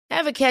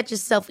Ever catch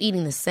yourself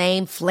eating the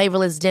same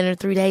flavorless dinner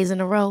 3 days in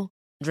a row?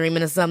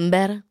 Dreaming of something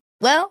better?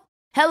 Well,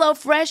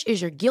 HelloFresh is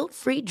your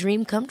guilt-free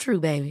dream come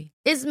true, baby.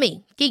 It's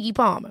me, Keke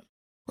Palmer.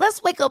 Let's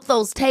wake up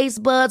those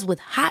taste buds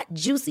with hot,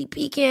 juicy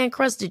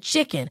pecan-crusted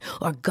chicken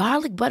or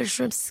garlic butter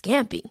shrimp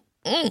scampi.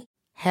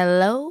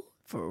 Hello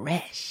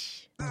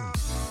Fresh.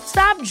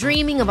 Stop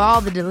dreaming of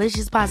all the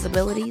delicious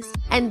possibilities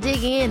and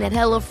dig in at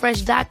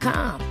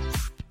HelloFresh.com.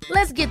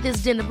 Let's get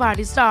this dinner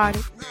party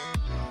started.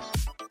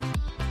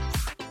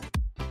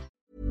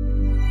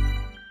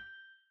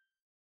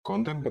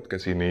 Konten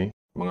podcast ini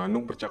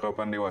mengandung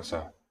percakapan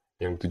dewasa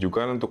yang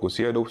ditujukan untuk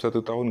usia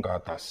 21 tahun ke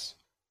atas.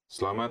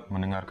 Selamat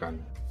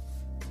mendengarkan.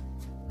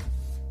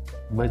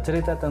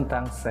 Bercerita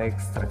tentang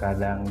seks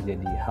terkadang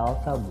jadi hal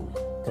tabu,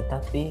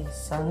 tetapi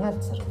sangat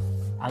seru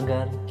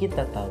agar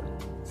kita tahu.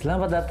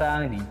 Selamat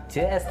datang di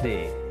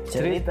CSD,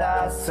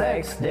 Cerita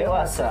Seks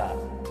Dewasa.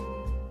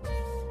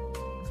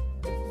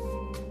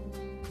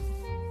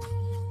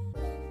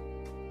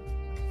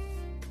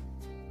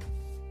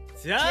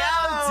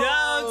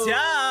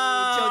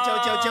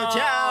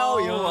 Ciao.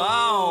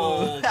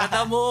 Wow,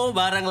 ketemu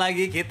bareng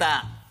lagi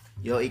kita.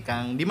 Yo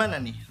Ikang, di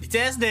mana nih? Di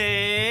CSD.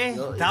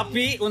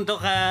 Tapi untuk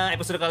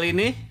episode kali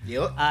ini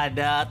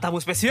ada tamu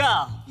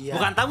spesial. Iya.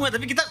 Bukan tamu,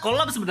 tapi kita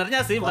collab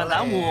sebenarnya sih, bukan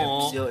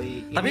tamu.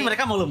 Tapi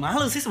mereka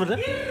malu-malu sih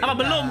sebenarnya. Apa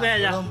belum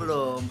kayaknya?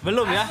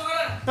 Belum ya.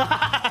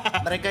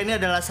 Mereka ini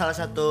adalah salah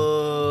satu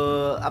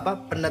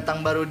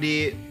pendatang baru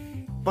di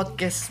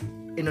podcast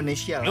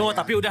Indonesia.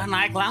 Tapi udah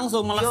naik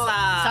langsung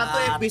melesat. Satu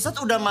episode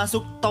udah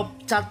masuk top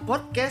chart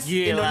podcast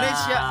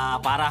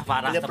Indonesia. Parah.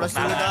 Plus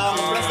dulu.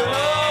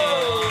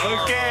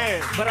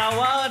 Oke.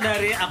 Berawal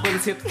dari akun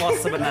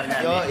sitpost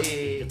sebenarnya.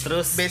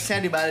 Terus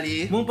base-nya di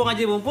Bali. Mumpung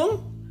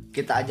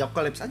kita ajak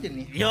collab saja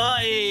nih.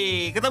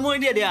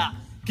 Ketemu dia.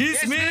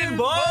 Kismin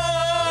Boy.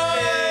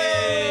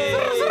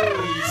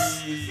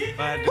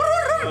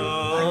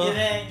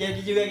 Akhirnya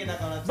jadi juga kita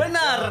collab.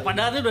 Benar,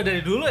 padahal ini udah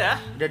dari dulu ya.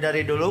 Udah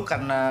dari dulu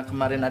karena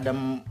kemarin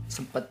Adam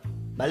sempet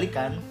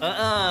balikan.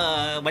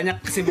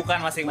 Banyak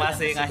kesibukan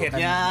masing-masing.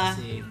 Akhirnya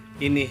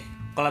ini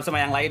collab sama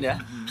yang lain ya.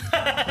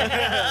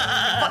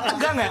 Kok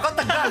tegang ya?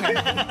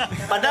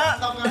 Padahal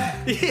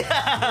iya.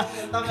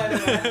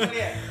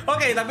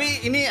 Oke,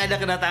 tapi ini ada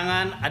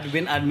kedatangan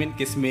admin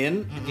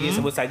Kismin. Ini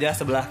sebut saja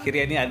sebelah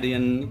kiri ini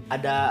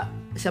ada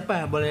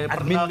siapa? Boleh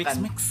admin perkenalkan?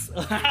 Mix.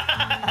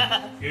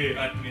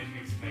 Admin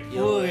Mix.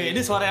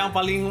 Ini suara yang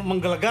paling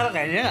menggelegar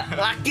kayaknya.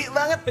 Laki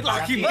banget.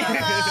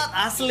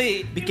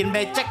 Asli. Bikin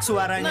becek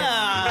suaranya.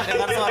 Nah,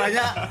 dengar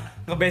suaranya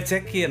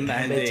ngebecekin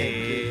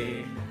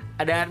anjing.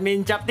 Ada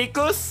admin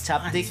Captikus,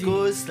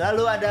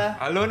 lalu ada.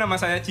 Halo, nama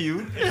saya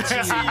Ciu.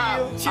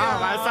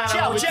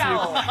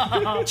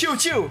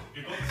 Ciu.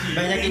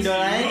 Banyak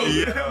idolanya.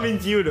 Iya,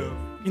 Minciu dong.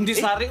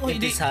 Intisari,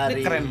 ini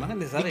keren banget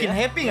Intisari. Bikin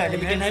happy nggak?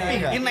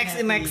 Inex,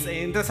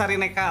 Intisari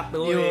nekat.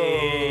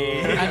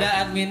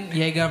 Ada admin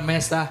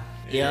Jägermeister.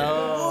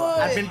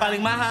 Admin paling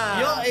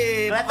mahal.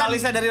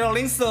 Vokalisnya dari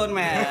Rolling Stone,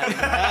 man.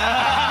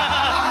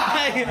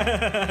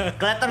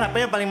 Kelihatan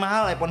HP-nya paling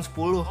mahal, iPhone 10.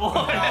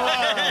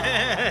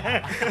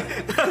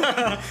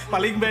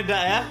 Paling beda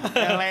ya.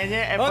 Yang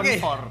lainnya iPhone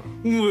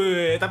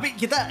 4. Tapi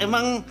kita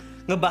emang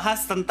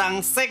ngebahas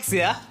tentang seks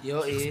ya.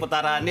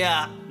 Seputaran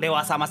ya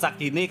dewasa masa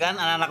kini kan,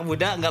 anak-anak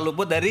muda nggak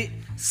luput dari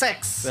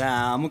seks.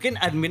 Nah, mungkin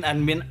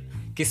admin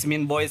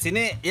Kismin Boys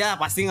ini ya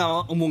pasti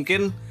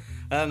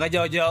nggak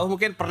jauh-jauh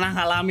mungkin pernah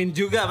ngalamin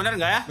juga, benar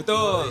nggak ya?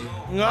 Betul.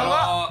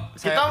 Kalau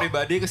saya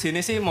pribadi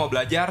kesini sih mau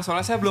belajar,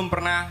 soalnya saya belum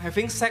pernah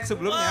having sex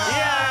sebelumnya.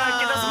 Iya,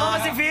 kita semua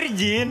masih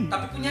virgin.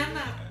 Tapi punya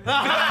anak.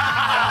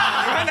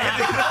 Gimana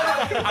itu?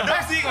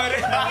 Adopsi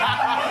kemarin.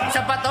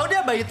 Siapa tahu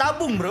dia bayi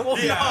tabung, bro.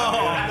 Iya.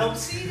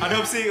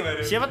 Adopsi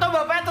kemarin. Siapa tahu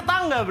bapaknya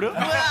tetangga, bro.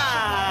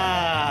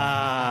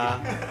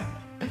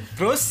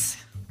 Terus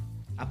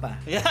apa?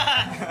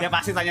 Ya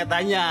pasti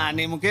tanya-tanya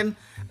nih, mungkin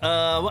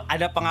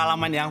ada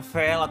pengalaman yang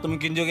fail atau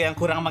mungkin juga yang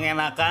kurang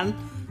mengenakan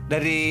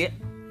dari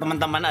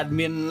teman-teman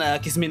admin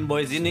Kismin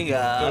Boys ini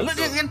nggak? Lu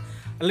kan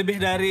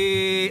lebih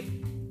dari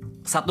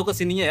satu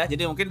kesininya ya,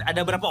 jadi mungkin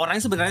ada berapa orang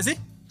sebenarnya sih?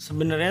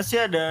 Sebenarnya sih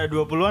ada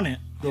 20-an ya?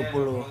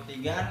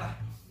 23-an lah.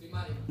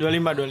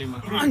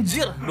 25.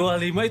 Anjir,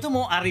 25 itu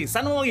mau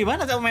arisan mau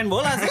gimana sama main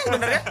bola sih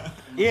sebenarnya?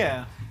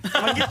 Iya,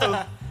 emang gitu.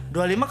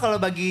 25 kalau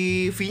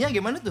bagi fee-nya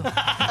gimana tuh?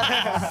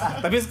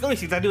 Tapi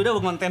tadi udah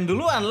ngonten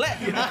duluan, Le.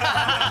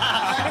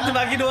 Itu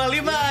bagi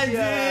 25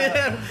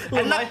 anjir.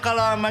 Enak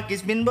kalau sama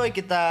Kismin Boy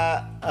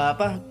kita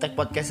tag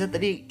podcastnya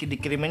tadi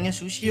dikirimannya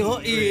sushi.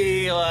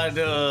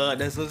 Waduh,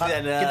 ada sushi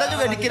ada. Kita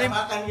juga dikirim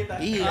makan kita.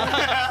 Iya.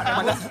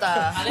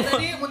 Muntah. Ada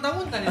tadi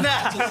muntah-muntah nih.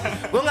 Nah,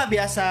 gue nggak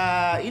biasa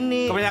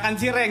ini. Kebanyakan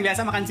cireng,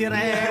 biasa makan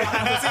cireng.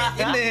 Makan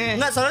sushi ini.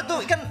 Enggak, soalnya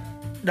tuh ikan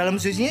dalam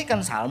sushinya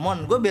ikan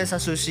salmon. Gue biasa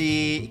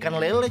sushi ikan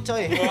lele,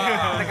 coy.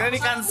 Wah, kira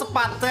ikan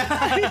sepat.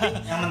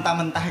 Yang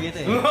mentah-mentah gitu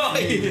ya.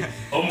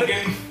 Oh,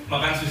 mungkin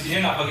makan sushinya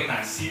nggak pakai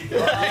nasi.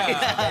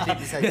 Jadi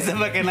bisa. Biasa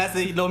pakai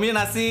nasi, Indomie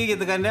nasi gitu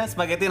kan ya,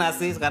 spaghetti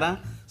nasi,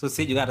 sekarang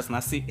sushi juga harus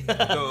nasi.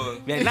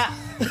 Betul. Biar enak.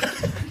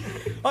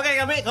 Oke,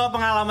 kami kalau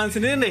pengalaman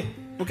sendiri nih,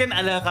 Mungkin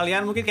ada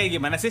kalian mungkin kayak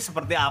gimana sih,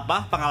 seperti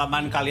apa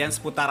pengalaman kalian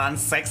seputaran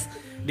seks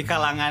di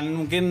kalangan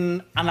mungkin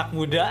anak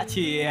muda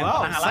yang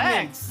pernah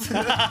ngalamin.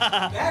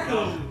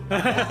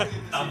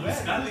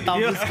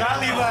 Tabu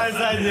sekali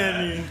bahasanya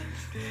nih.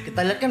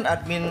 Kita lihat kan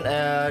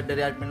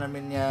dari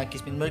adminnya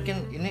Kismin Boy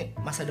kan ini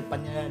masa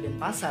depannya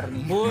Denpasar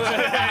nih.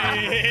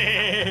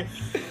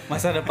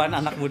 Masa depan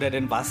anak muda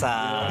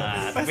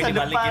Denpasar. Tapi Masa di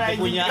balik depan itu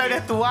punya kita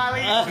udah tua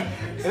nih.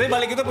 Tapi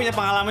balik itu punya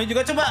pengalaman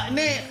juga. Coba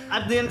ini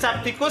admin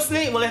Captikus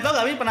nih, boleh tau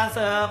gak Mi pernah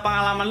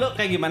pengalaman lu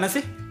kayak gimana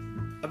sih?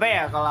 Apa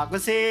ya, kalau aku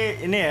sih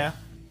ini ya,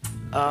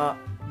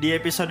 di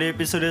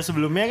episode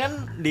sebelumnya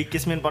kan di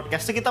Kismin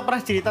Podcast tuh kita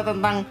pernah cerita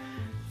tentang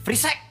free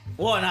sex.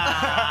 Wah,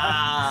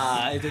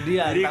 nah itu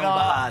dia Jadi kita kalau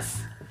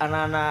bahas.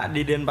 anak-anak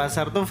di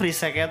Denpasar tuh free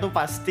sex-nya tuh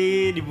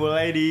pasti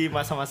dimulai di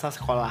masa-masa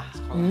sekolah.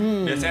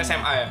 Biasanya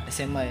SMA ya.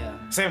 SMA ya.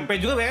 SMP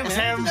juga kan?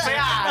 SMP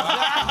ya.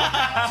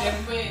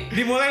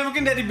 Dimulai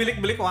mungkin dari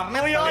bilik-bilik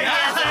warnet. Iya,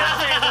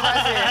 SMP itu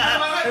pasti.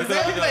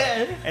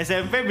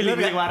 SMP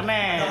bilik-bilik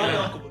warnet.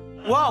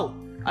 Wow,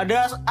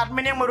 ada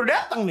admin yang baru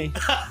datang nih.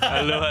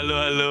 Halo.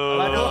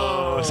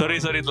 Waduh. Sorry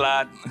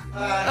telat.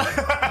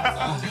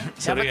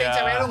 Siapa Sorry yang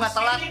cewek lu nggak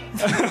telat?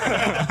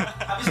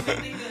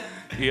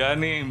 Iya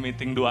nih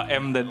meeting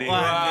 2M tadi.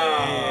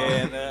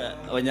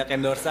 Banyak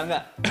endorse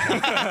nggak?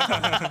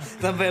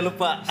 Sampai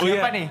lupa.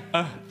 Siapa nih?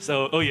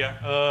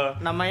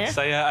 Namanya?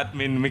 Saya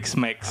admin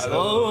Mixmax.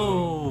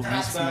 Oh,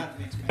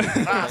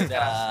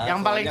 Yang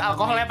paling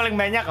alkoholnya paling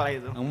banyak lah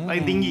itu.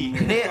 Paling tinggi.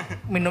 Ini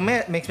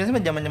minumnya Mix Max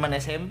zaman-zaman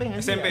SMP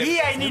nggak sih? SMP.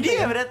 Iya, ini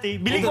dia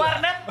berarti. Bilik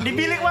warnet, di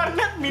bilik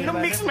warnet minum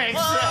Mix Max.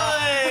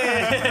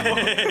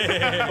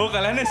 Oh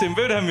kalian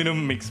SMP udah minum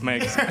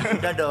Mixmax.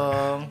 Udah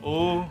dong.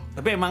 Oh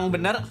tapi emang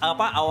bener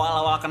apa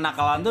awal-awal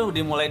kenakalan tuh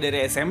dimulai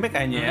dari SMP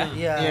kayaknya ya.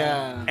 Iya.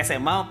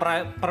 SMA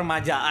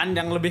permajaan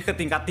yang lebih ke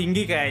tingkat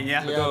tinggi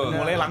kayaknya. Betul.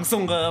 Mulai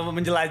langsung ke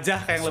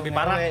menjelajah kayak yang lebih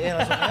parah. Iya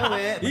langsung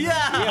ngewe. Iya.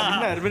 Iya,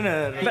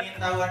 benar.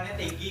 Tahuannya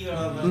tinggi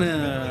kalau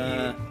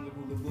Nah,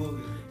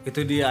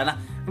 itu dia. Nah,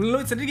 lu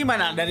sendiri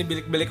gimana dari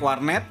bilik-bilik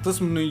warnet terus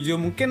menuju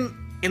mungkin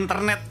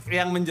internet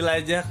yang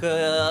menjelajah ke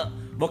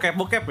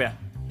bokep-bokep ya?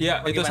 Iya,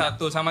 Bagaimana? itu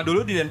satu. Sama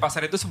dulu di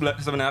Denpasar itu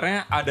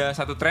sebenarnya ada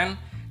satu tren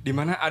di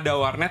mana ada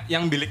warnet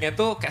yang biliknya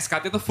tuh kayak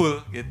skatnya tuh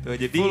full gitu.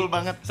 Jadi Full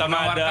banget.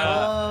 sama ada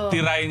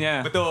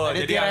tirainya. Betul.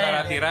 Ada Jadi tirai.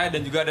 antara tirai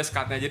dan juga ada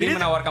skatnya. Jadi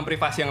menawarkan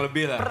privasi yang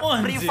lebih lah.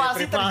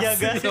 Privasi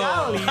terjaga Betul.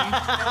 sekali.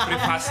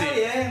 Privasi.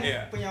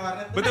 Iya. punya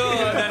warnet. Betul.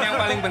 Dan yang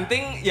paling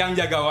penting yang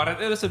jaga warnet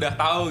itu sudah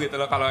tahu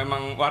gitu loh kalau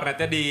emang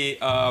warnetnya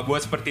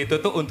dibuat seperti itu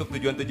tuh untuk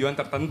tujuan-tujuan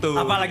tertentu.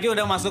 Apalagi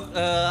udah masuk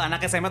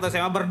anak SMA atau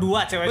SMA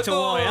berdua cewek Betul.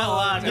 cowok ya.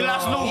 Wah,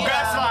 Jelas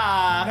nugas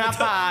lah.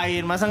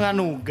 Ngapain? Masa nggak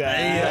nugas?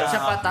 Iya.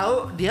 Siapa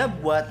tahu dia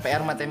buat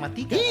PR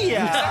matematika.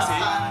 Iya.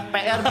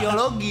 PR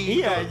biologi.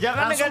 Iya,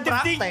 jangan Langsung negatif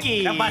praktek.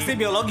 thinking. yang pasti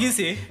biologi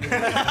sih.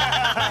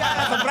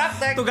 Langsung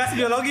praktek. Tugas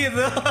biologi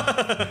itu.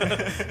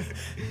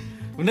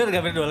 Bener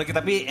gak biologi?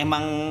 Tapi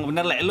emang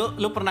bener lah.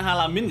 Lu pernah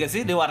ngalamin gak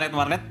sih di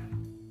warnet-warnet?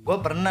 Gue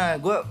pernah.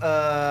 Gue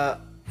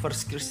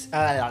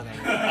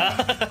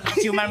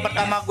ciuman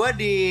pertama gue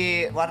di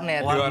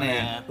warnet.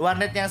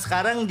 Warnet yang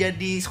sekarang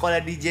jadi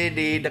sekolah DJ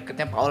di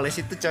deketnya Pak Oles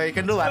itu coy,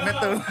 kan dulu warnet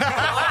tuh.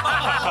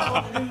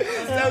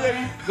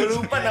 Gue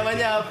lupa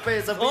namanya apa.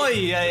 Tapi Oh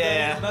iya.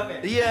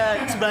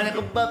 iya, sebelahnya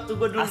kebab tuh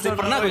gue dulu. Asli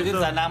pernah gue di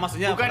sana,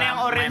 maksudnya Bukan pernah yang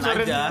orange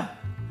main aja.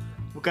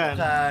 Bukan.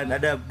 Kan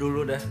ada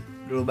dulu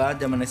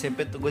banget zaman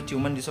SMP tuh gue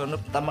ciuman di sono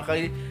pertama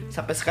kali,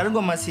 sampai sekarang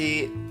gue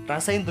masih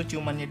rasain tuh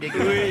ciumannya dia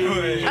gitu.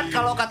 Kan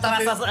kalau kata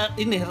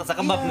Rasa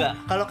kebab nggak?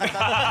 kalau kata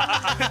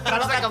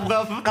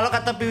kalau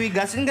kata Piwi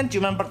Gasin kan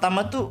ciuman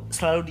pertama tuh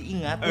selalu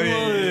diingat.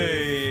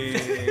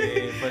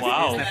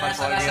 Wow.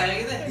 Rasa-rasa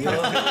gitu.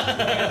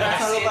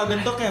 Rasa lupa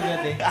bentuknya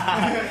berarti.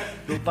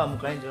 Lupa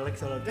mukanya jelek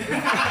soalnya.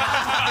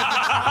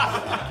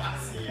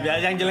 Ya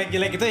yang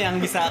jelek-jelek itu yang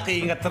bisa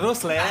keinget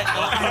terus lah.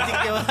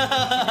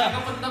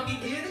 Kepentok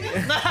gigi itu kan.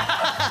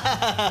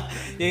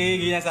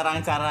 Giginya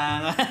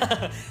carang-carang.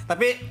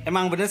 Tapi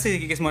emang bener sih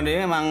Kikis Monde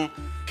emang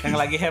yang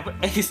lagi happy.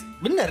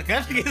 Bener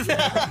kan?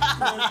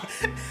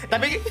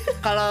 Tapi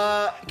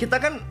kalau kita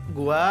kan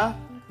gua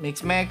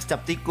Mixmax,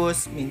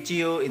 Captikus,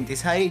 Minciu,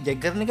 Intishai,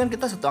 Jagger ini kan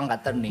kita satu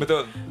angkatan nih.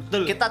 Betul.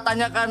 Kita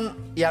tanyakan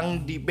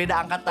yang di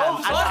beda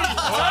angkatan. Sorry.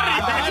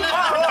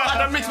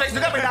 Ada Mixmax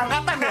juga beda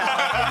angkatan ya.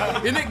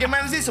 Ini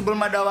gimana sih sebelum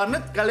ada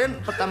warnet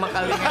kalian pertama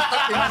kali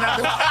ngetot di mana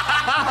tuh?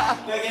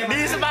 Di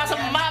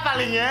semak-semak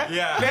palingnya.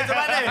 Iya.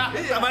 Coba deh,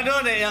 sama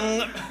dulu deh yang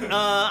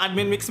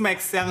admin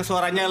Mixmax yang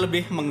suaranya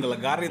lebih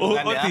menggelegar itu Oh,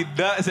 kan ya.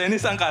 tidak, saya ini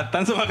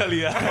sangkatan sama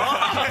kalian.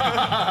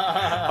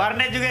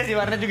 Warnet juga sih.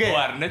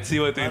 Warnet sih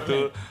waktu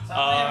itu.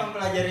 Saya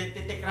mempelajari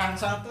titik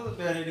rangsang tuh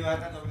dari di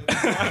warnet waktu itu.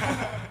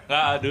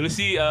 Nggak, dulu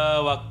sih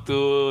waktu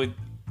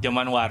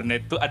zaman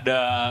warnet tuh ada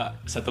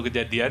satu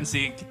kejadian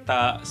sih,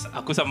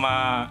 aku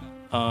sama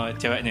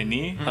ceweknya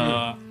ini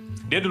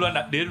dia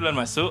duluan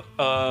masuk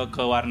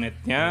ke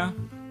warnetnya.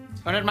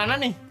 Warnet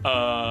mana nih?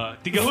 3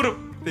 huruf.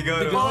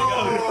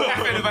 F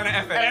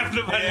depannya F. F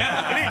depannya.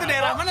 Ini itu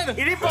daerah mana tuh?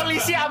 Ini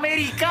polisi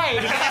Amerika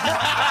ini.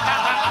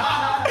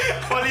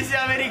 Polisi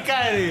Amerika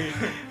nih.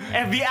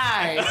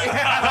 FBI.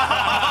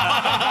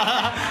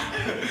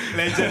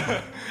 Legend.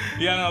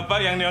 Yang apa?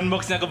 Yang neon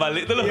boxnya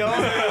kebalik tuh loh. Yo,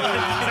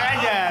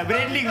 sengaja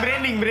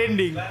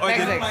branding. Oh,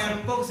 jadi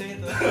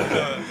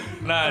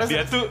Nah,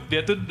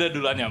 dia tuh udah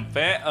duluan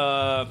nyampe.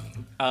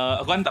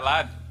 Aku kan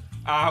telat.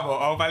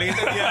 Paling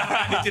itu dia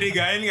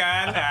dicurigain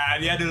kan. Nah,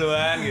 dia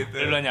duluan gitu.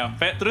 Dia duluan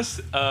nyampe, terus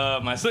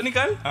masuk nih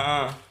kan.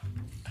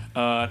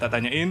 Tak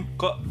tanyain,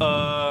 kok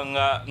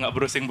nggak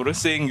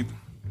browsing gitu.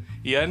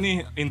 Iya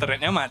nih,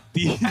 internetnya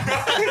mati.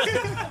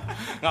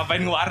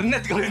 Ngapain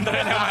warnet kalau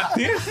internetnya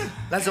mati?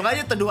 Langsung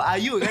aja teduh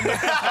Ayu kan.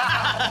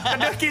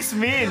 Teduh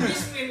Kismin.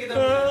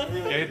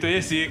 Ya itu ya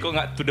sih, kok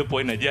nggak to the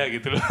point aja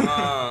gitu loh.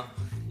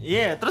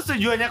 Iya, terus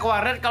tujuannya ke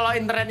warnet kalau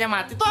internetnya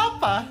mati itu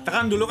apa?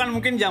 Kan dulu kan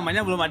mungkin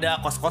zamannya belum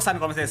ada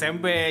kos-kosan kalau misalnya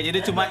SMP.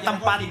 Jadi cuma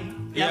tempat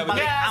yang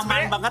paling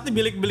aman banget tuh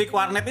bilik-bilik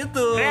warnet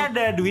itu. Sebenarnya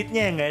ada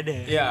duitnya nggak ada.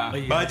 Iya,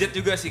 budget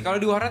juga sih. Kalau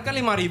di warnet kan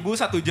 5.000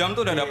 1 jam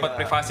tuh udah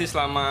dapat privasi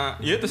selama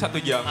itu 1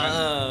 jam kan.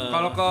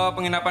 Kalau ke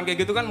penginapan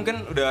kayak gitu kan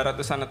mungkin udah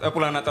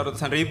puluhan atau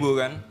ratusan ribu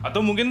kan.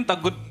 Atau mungkin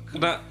takut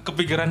kena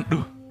kepikiran,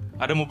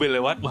 ada mobil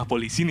lewat, wah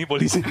polisi nih.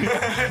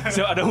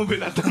 So, ada mobil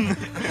datang.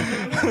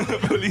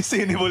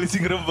 polisi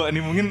ngerebak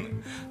nih, mungkin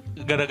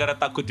gara-gara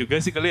takut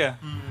juga sih kali ya.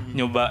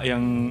 Nyoba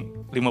yang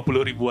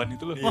 50 ribuan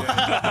itu loh.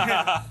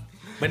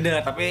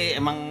 Bener, tapi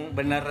emang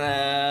bener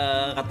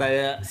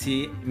kata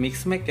si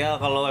Mixmax ya,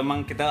 kalau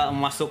emang kita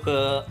masuk ke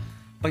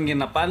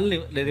penginapan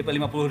dari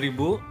 50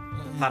 ribu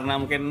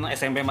karena mungkin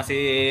SMP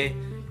masih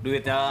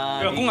duitnya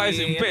aku nggak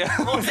SMP ya.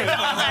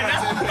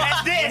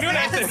 SD, ini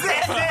udah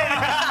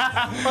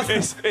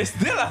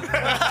SD lah.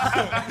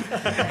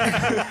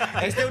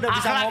 SD udah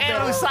bisa akhlaknya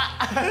ngopel. rusak.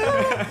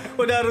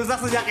 Udah rusak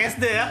sejak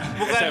SD ya,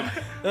 bukan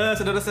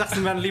sudah rusak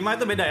 95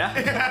 itu beda ya.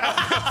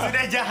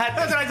 Sudah jahat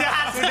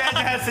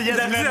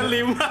sejak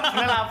 95.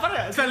 98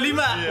 ya?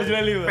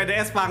 95.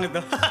 PDS Pang itu.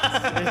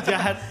 Sudah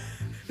jahat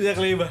Sejak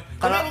 5.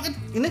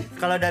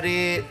 Kalau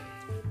dari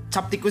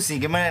Captikus sih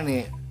gimana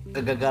nih?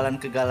 Kegagalan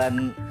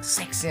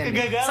seksnya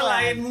nih.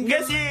 Selain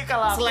enggak sih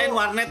kalau aku, selain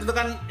warnet itu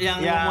kan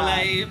yang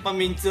mulai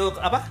pemicu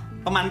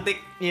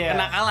pemantik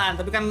kenakalan,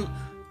 tapi kan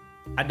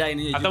ada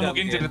ini atau juga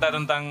mungkin cerita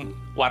tentang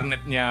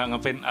warnetnya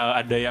ngapain,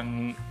 ada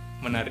yang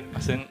menarik,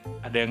 maksudnya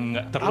ada yang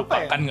nggak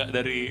terlupakan nggak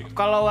dari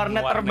kalau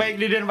warnet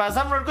terbaik di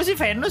Denpasar menurutku sih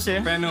Venus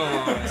ya.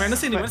 Venus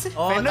ini mana sih?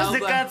 Venus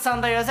dekat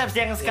Santo Yosef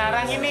yang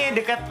sekarang ini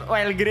dekat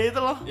Wild Grey itu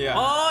loh.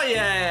 Oh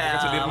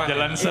iya. Sudirman.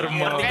 Jalan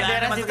Sermo. Kayak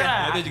daerah situ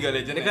lah. Itu juga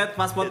legend. Dekat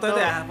pas foto itu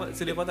ya,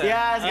 studio foto ya.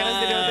 Ya, sekarang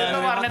studio itu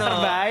warnet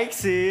terbaik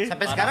sih.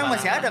 Sampai sekarang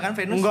masih ada kan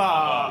Venus?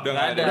 Enggak. Udah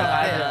nggak ada.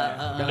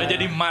 Udah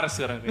jadi Mars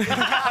sekarang.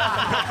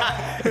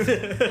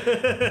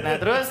 Nah,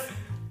 terus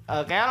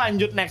kayak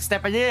lanjut next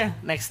step aja ya.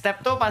 Next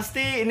step tuh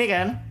pasti ini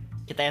kan,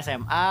 kita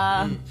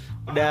SMA,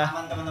 udah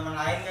teman-teman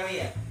lain kali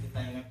ya kita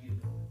ingat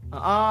gitu.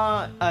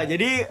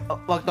 Jadi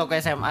waktu aku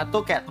SMA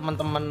tuh kayak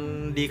teman-teman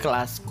di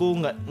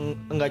kelasku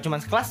nggak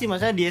cuma sekelas sih,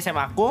 maksudnya di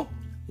SMA aku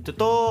itu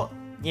tuh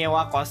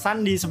nyewa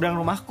kosan di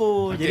seberang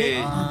rumahku.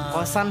 Jadi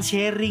kosan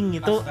sharing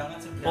gitu.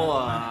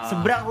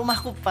 Seberang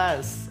rumahku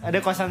pas ada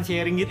kosan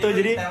sharing gitu.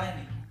 Jadi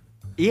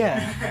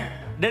iya.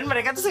 Dan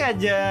mereka tuh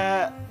sengaja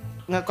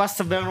ngekos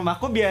seberang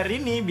rumahku biar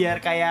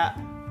kayak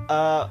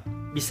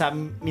bisa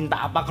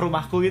minta apa ke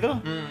rumahku gitu.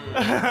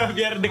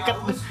 Biar deket,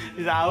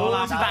 bisa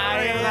aus, minta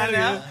air kan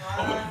ya.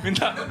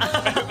 Minta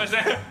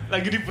maksudnya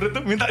lagi di perut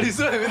tuh minta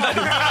tisu.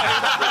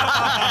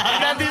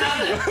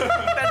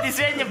 Nanti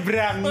saya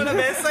nyebrang. Udah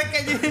besek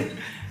aja.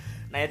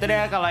 Nah itu deh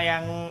kalau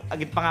yang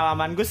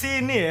pengalamanku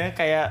sih ini ya,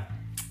 kayak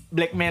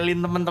blackmailin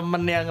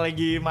temen-temen yang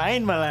lagi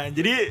main malah.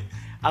 Jadi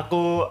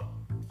aku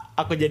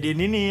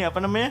jadiin ini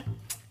apa namanya?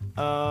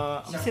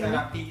 Apa sih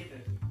namanya? Gitu.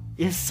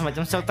 Yes,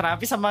 semacam shock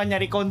terapi sama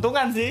nyari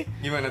keuntungan sih.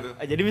 Gimana tuh?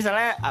 Jadi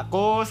misalnya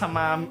aku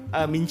sama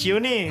Mincio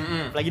nih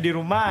lagi di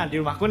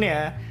rumahku nih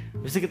ya.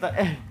 Terus kita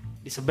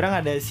di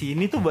seberang ada si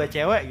ini tuh buat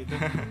cewek gitu.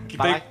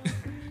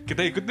 Kita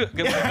ikut tuh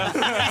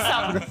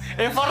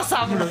kayak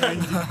forsam dong.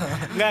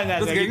 Enggak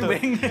Terus gitu.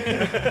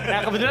 Nah,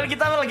 kebetulan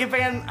kita lagi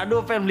pengen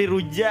beli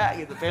rujak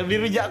gitu. Pengen beli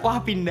rujak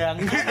kuah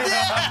pindang.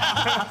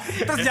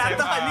 Terus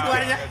jatuh ini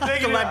kuahnya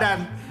ke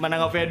badan.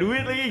 Mana enggak punya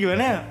duit lagi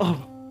gimana?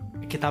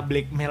 Kita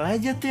blackmail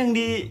aja tuh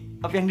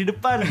yang di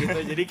depan gitu.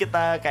 Jadi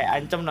kita kayak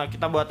ancam, nah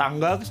kita bawa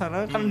tangga ke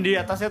sana kan di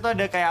atasnya tuh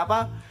ada kayak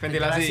apa?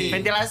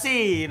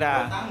 Ventilasi.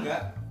 Nah,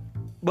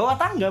 bawa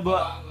tangga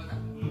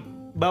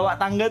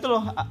tuh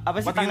loh, apa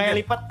sih, tangga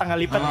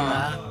lipat.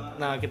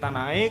 Nah, kita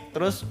naik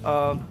terus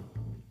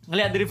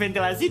ngelihat dari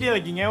ventilasi dia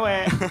lagi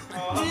ngewe.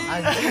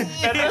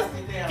 Terus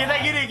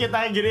kita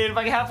giniin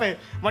pakai HP.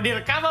 Mau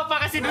direkam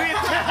apa kasih duit?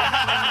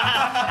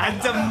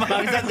 Ancem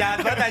bangsat,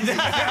 jahat banget anjing.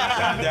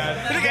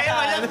 Ini kayaknya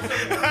banyak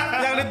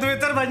yang di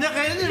Twitter banyak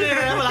kayaknya deh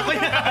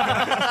pelakunya.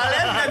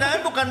 Kalian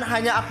kadang-kadang bukan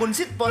hanya akun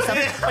sitpost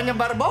tapi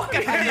penyebar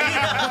bokep.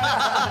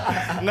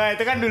 Nggak,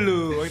 itu kan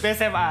dulu waktu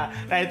SMA.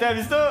 Nah itu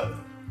habis itu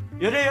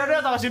yaudah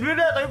tak kasih duit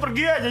dah, tapi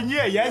pergi ya,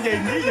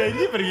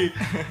 janji pergi.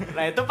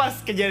 Nah itu pas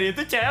kejadian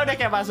itu cewek udah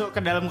kayak masuk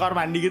ke dalam kamar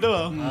mandi gitu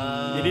loh.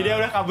 Jadi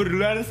dia udah kabur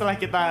duluan setelah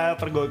kita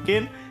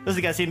pergokin, terus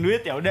dikasihin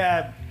duit, ya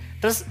udah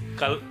Terus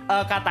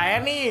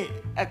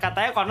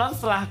katanya konon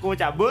setelah aku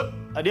cabut,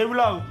 dia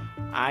bilang,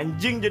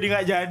 anjing jadi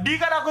nggak jadi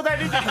kan aku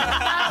tadi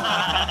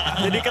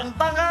jadi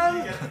kentang kan.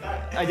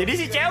 Jadi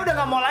si cewek udah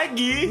nggak mau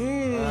lagi.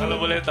 Kalau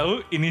boleh tahu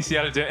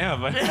inisial J-nya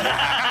apa?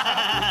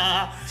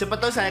 Siapa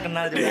tahu saya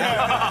kenal juga.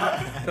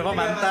 Sama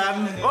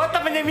mantan. Oh,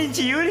 temennya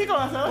Minciu nih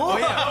kalau nggak salah. Oh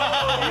iya.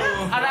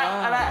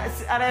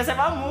 Ada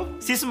SMA-mu,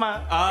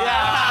 Sisma. Ya.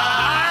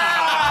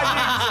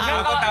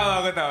 Aku tahu.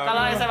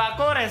 Kalau SMA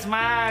aku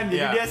Resman,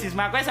 jadi dia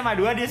Sisma. Aku SMA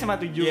 2, dia SMA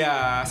 7.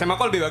 Iya, SMA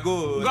aku lebih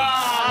bagus.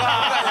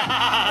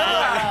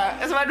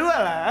 SMA 2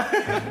 lah.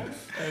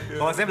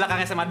 Oh, saya belakang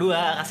SMA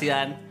 2,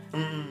 kasihan.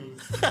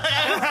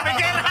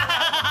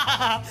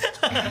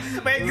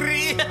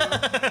 Pegri.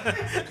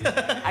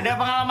 Ada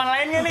pengalaman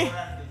lainnya nih?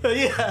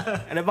 Iya.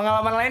 Ada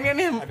pengalaman lainnya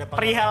nih?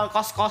 Perihal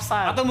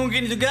kos-kosan. Atau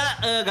mungkin juga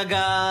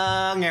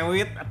gagal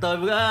ngewit atau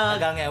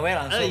Gagal ngewe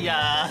langsung.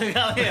 Iya,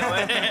 gagal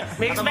ngewit.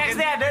 Mix-max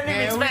nih ada nih,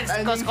 mix-max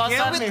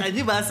kos-kosan Ngewit nih.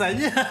 aja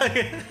bahasanya.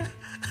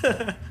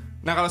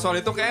 Nah kalau soal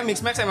itu kayak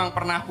Mixmax emang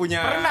pernah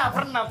punya Pernah.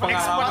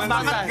 pengalaman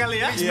banget sih. kali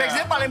ya.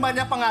 Mix-maxnya paling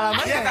banyak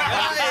pengalamannya.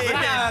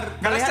 Benar.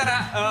 Karena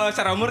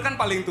secara umur kan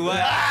paling tua.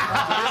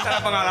 Jadi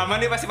secara pengalaman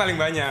dia pasti paling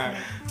banyak.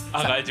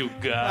 Enggak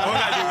juga. Oh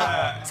enggak juga.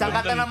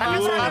 Sangkatan nama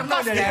Soekarno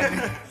dari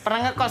Pernah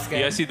ngekos kan?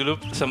 Iya sih dulu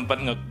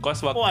sempat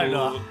ngekos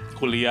waktu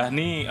kuliah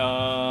nih.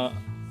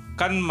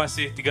 Kan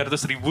masih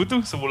 300.000 tuh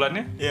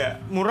sebulannya.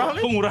 Iya. Murah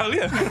Kok murah li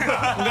ya?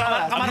 Enggak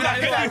lah. Kamar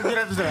mandi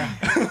 700 lah.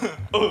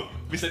 Oh,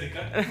 bisa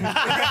dikat?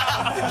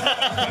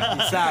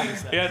 Bisa.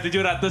 Ya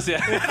 700 ya.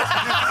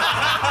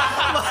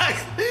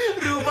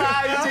 Rubah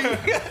anjing.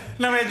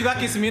 Namanya juga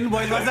Kismin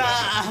Boy masa.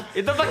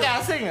 Itu pakai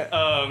AC enggak?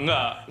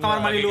 Enggak. Kamar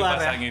mandi Lagi luar ya?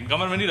 kepasangin.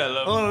 Kamar mandi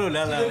dalam. Oh,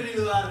 dalam. Di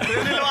luar.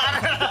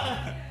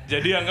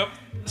 Jadi anggap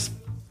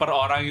per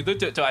orang itu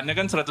cocokannya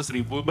kan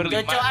 100.000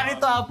 berlima. Cocokan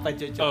itu apa,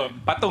 cocok? Oh,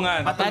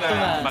 patungan.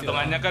 Patungan.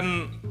 Patungannya kan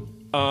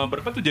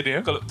berapa tuh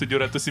jadinya kalau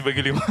 700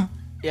 dibagi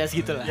 5? Ya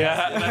segitulah. Ya,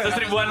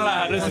 100 ribuan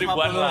lah, 100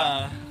 ribuan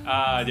lah.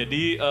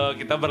 Jadi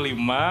kita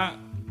berlima,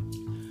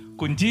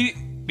 kunci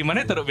di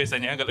mana taruh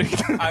biasanya kalau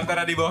gitu?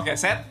 Antara di bawah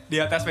keset,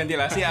 di atas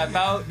ventilasi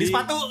atau di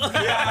sepatu.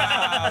 Iya,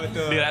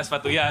 betul. Di atas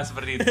sepatu ya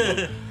seperti itu.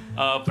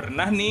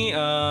 Pernah nih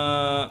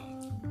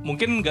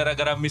mungkin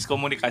gara-gara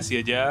miskomunikasi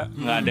aja,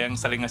 nggak ada yang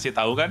saling ngasih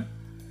tahu kan.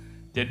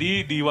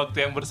 Jadi di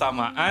waktu yang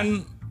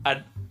bersamaan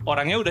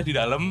orangnya udah di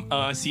dalam,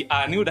 si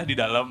A ini udah di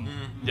dalam.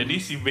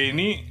 Jadi si B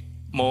ini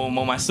mau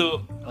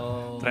masuk.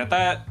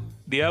 Ternyata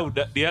dia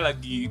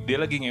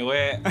lagi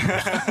ngewe.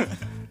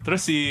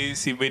 Terus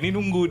si B ini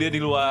nunggu dia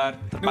di luar.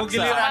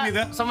 Terpaksa.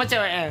 Sama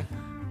ceweknya.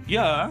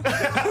 Ya.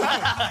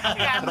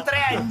 Kantre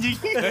anjing.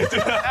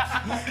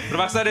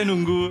 Terpaksa dia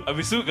nunggu.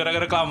 Abis itu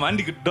gara-gara kelamaan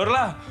digedor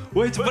lah.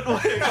 Woi cepet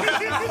woi.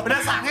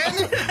 Udah sange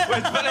nih. Woi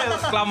cepet ya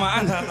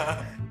kelamaan.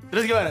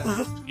 Terus gimana?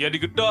 Ya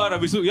digedor.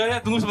 Abis itu ya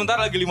tunggu sebentar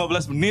lagi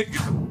 15 menit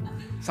gitu.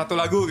 Satu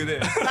lagu gitu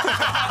ya.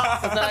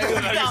 Satu lagi.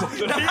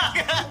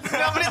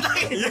 2 menit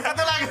lagi.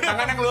 Satu lagi.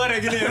 Tangannya keluar ya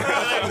gini ya.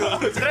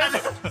 Terus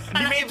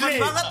di medley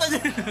banget aja.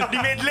 Di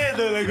medley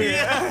tuh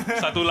lagunya.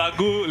 Satu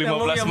lagu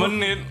 15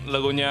 menit.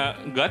 Lagunya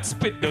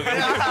Godspeed dong.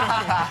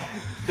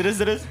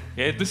 Terus.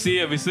 Ya itu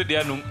sih habis itu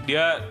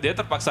dia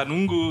terpaksa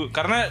nunggu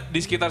karena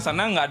di sekitar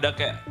sana nggak ada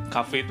kayak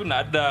kafe itu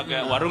nggak ada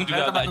kayak warung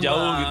juga agak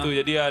jauh gitu.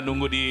 Jadi ya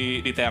nunggu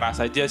di teras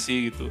aja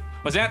sih gitu.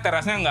 Maksudnya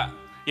terasnya nggak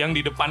yang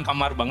di depan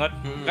kamar banget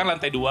kan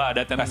lantai 2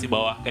 ada teras di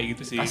bawah kayak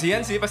gitu sih.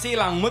 Kasian sih pasti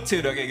hilang mood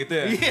sih udah kayak gitu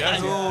ya.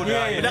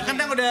 Udah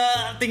kentang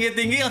udah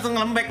tinggi-tinggi langsung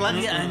ngelembek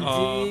lagi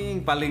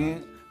anjing.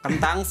 Paling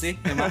kentang sih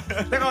memang.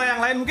 Tapi kalau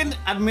yang lain mungkin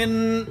admin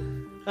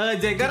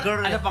Jagger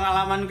ada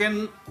pengalaman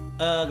mungkin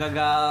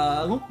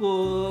gagal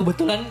ngukur.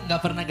 Kebetulan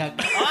nggak pernah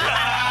gagal.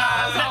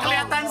 Udah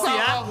kelihatan sih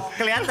ya.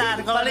 Kelihatan.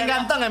 Kalau Paling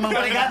ganteng emang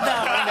paling ganteng.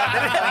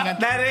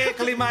 dari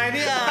kelima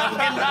ini ya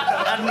mungkin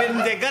admin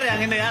Jagger yang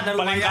ini ya ada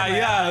Paling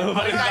kaya.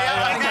 Paling kaya.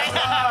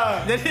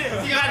 Jadi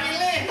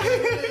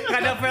nggak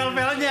ada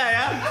fail-failnya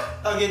ya.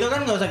 Oh gitu kan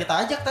nggak usah kita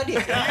ajak tadi.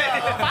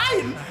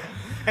 Ngapain?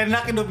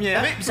 Enak hidupnya ya.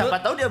 Tapi siapa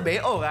tahu dia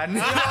BO kan.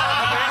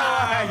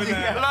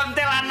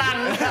 Lonte lanang.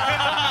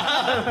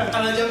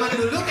 Kalau zaman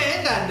dulu kayaknya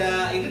nggak ada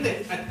ini deh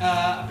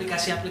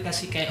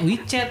aplikasi-aplikasi kayak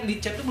WeChat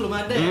tuh belum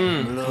ada ya.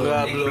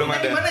 Belum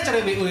ada. Gimana cara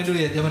BO nya dulu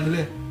ya zaman dulu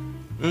ya?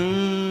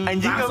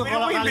 Anjing gak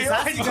minum BO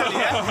aja kali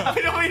ya.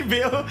 Minum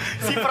BO.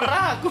 Si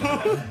pernah aku.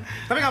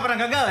 Tapi nggak pernah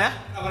gagal ya?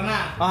 Nggak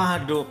pernah.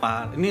 Aduh,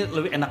 Pak. Ini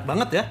lebih enak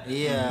banget ya.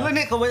 Iya. Lu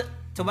ini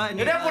coba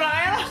ini. Udah pulang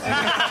aja lah.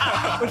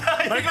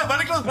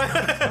 Balik lu.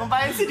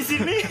 Ngapain sih di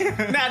sini?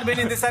 Nah,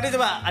 admin intis tadi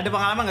coba ada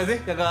pengalaman nggak sih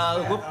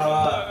gagal hukum?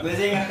 Gue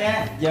sih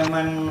ingatnya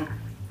zaman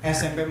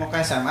SMP mau ke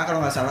SMA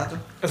kalau nggak salah tuh.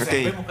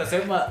 SMP mau ke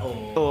SMA.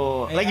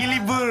 Tuh, lagi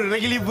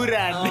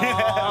liburan.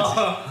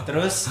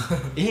 Terus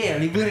iya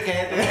libur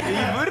kayak itu.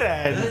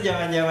 Liburan. Terus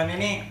zaman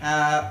ini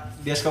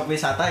bioskop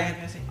wisata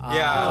gitu sih.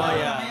 Iya. Oh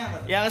iya.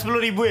 Yang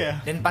 10.000 ya?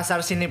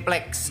 Denpasar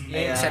Cineplex.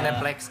 Iya.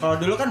 Cineplex. Kalau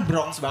dulu kan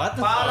Bronx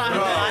banget tuh. Parah,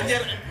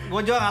 anjir.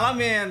 Gue juga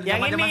ngalamin.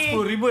 Yang Zaman-zaman ini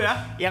 10.000 ya.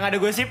 Yang ada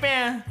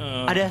gosipnya.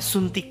 Ada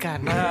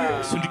suntikan.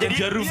 Suntikan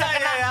jarum. Bisa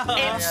kena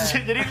AIDS.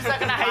 Jadi bisa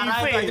kena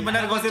HIV. Itu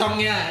benar gosip.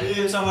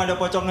 Iya, sama ada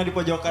pocongnya di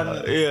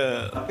pojokan.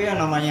 Iya. Tapi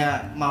yang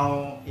namanya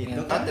mau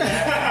itu kan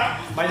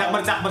Banyak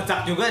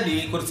bercak-bercak juga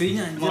di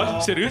kursinya. anjir. Wah,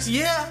 serius?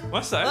 Iya.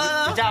 Masa?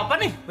 Baca apa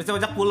nih?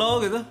 Bercak-bercak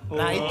pulau gitu.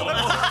 Nah, itu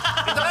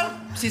kan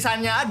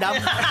sisanya Adam.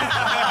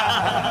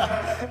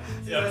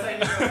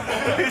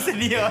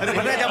 Senior.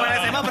 Sebenarnya zaman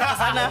SMA pernah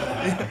kesana.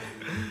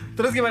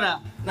 Terus gimana?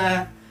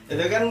 Nah,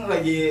 itu kan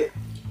lagi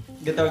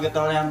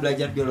getol-getolnya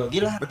belajar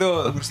biologi lah.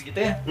 Betul. Umur segitu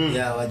ya.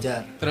 Ya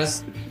wajar.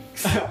 Terus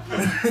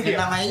ya,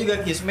 namanya juga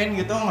Kismin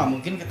gitu, nggak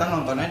mungkin kita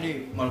nontonnya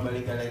di Mall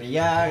Bali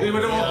Galeria. Ini Gitu.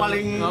 bener mau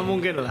paling Nggak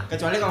mungkin lah.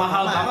 Kecuali kalau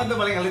mahal mama. banget tuh,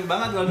 paling elit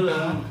banget kalau dulu.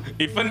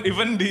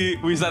 Even di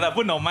wisata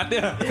pun nomad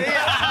ya.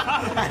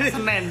 Hari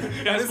Senin.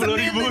 Yang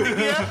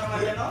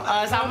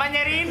 10.000. Sama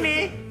nyari ini.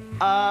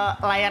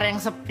 Layar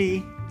yang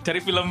sepi. Cari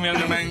film yang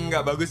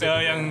nggak bagus ya,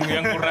 yang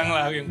kurang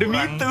lah, yang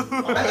Demi kurang. itu.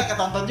 Makanya nggak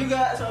ketonton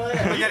juga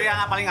soalnya. Nyari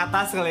yang paling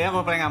atas kali ya,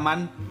 kalau paling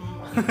aman.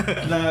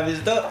 Nah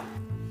habis itu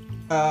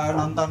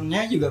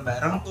nontonnya juga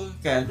bareng tuh,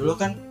 kayak dulu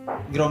kan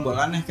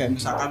gerombolan ya, kayak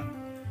misalkan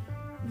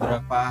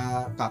berapa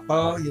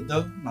couple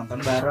gitu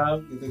nonton bareng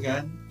gitu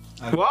kan.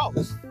 Wow.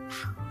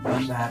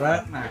 Nonton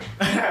bareng. Nah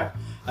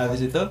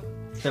habis itu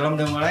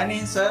film udah mulai nih,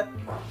 set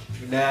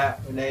udah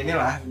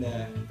inilah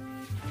udah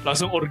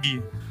Langsung orgi.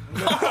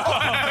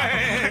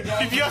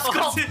 Di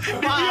bioskop. Di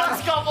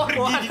bioskop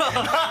orgi.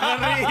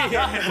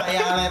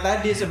 yang aneh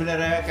tadi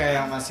sebenarnya, kayak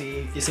yang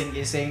masih kissing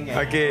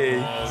kayak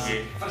Oke.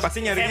 Pasti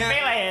SMP nyarinya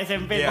lah ya,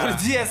 SMP. Iya.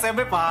 Orgi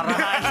SMP parah.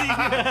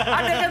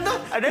 Ada kan tuh?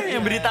 Ada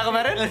yang berita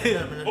kemarin?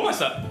 Oh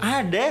masa?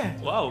 Ada.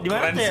 Wow, Di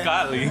mana keren tuh ya?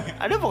 sekali.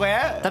 Ada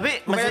pokoknya.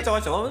 Tapi Bukannya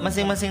cowok-cowok?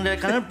 masing-masing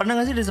dari kalian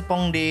pernah nggak sih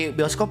disepong di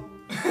bioskop?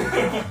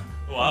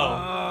 Wow.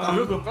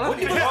 Dulu belum kelar.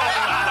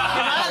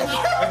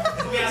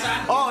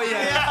 Oh iya.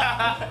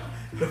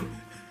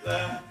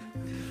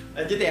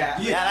 Lanjut ya.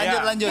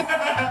 Ya lanjut.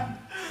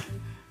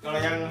 Kalau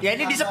yang Ya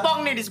ini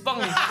disepong nih.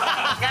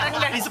 Sekarang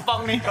udah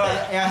disepong nih. kalau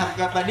yang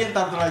hardcore tadi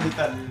ntar tuh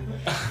lanjutan.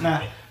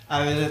 Nah,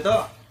 habis itu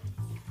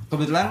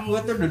kebetulan gue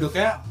tuh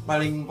duduknya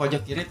paling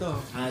pojok kiri tuh.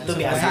 Nah, itu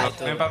biasa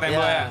itu. Nempel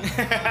tembok ya.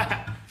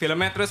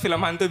 Filmnya terus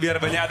film hantu biar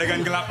banyak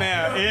adegan gelapnya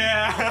ya.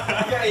 Iya.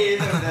 Iya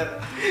itu benar.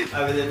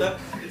 Habis itu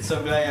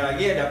sebelahnya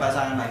lagi ada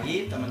pasangan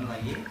lagi, teman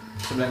lagi.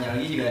 Sebelahnya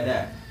lagi juga ada.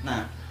 Nah,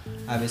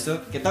 habis itu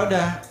kita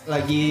udah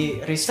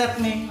lagi riset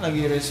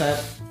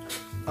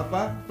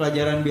apa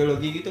pelajaran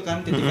biologi gitu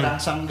kan, titik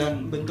rangsang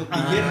dan bentuk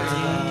bibir.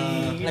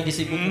 Lagi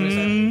sibuk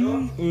riset itu.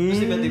 Terus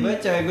tiba-tiba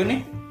cewek gue nih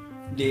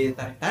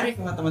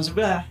ditarik-tarik sama teman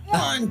sebelah.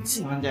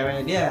 Teman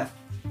ceweknya dia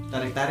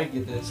tarik-tarik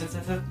gitu. Set.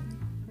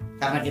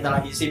 Karena kita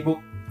lagi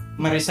sibuk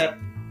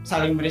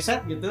saling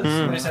meriset gitu,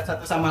 meriset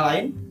satu sama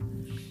lain.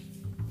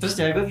 Terus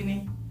cewek gue gini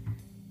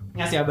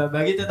ngasih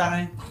aba-aba gitu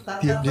tangannya.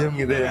 Diam-diam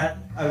gitu ya. Kan?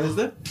 Habis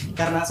itu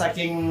karena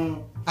saking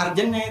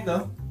urgentnya itu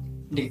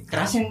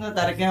dikerasin tuh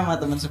tariknya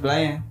sama teman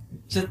sebelahnya.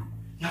 Set,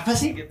 ngapa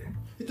sih gitu?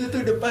 Itu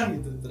tuh depan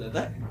gitu.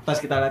 Ternyata pas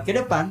kita lihat ke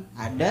depan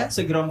ada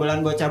segerombolan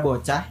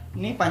bocah-bocah,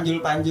 ini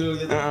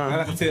panjul-panjul gitu.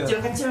 Anak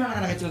kecil-kecil.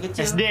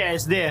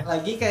 SD ya?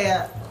 Lagi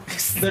kayak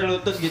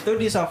berlutut gitu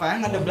di sofa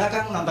yang ada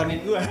belakang nontonin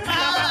gua.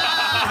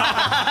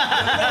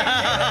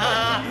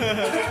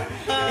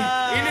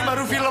 Ini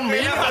baru film.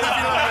 Ini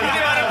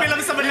baru film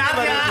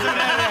sebenarnya.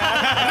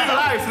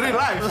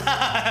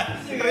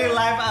 Real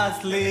life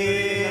asli.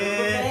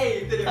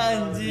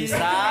 Anjing.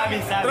 Bisa.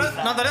 Terus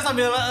nontonnya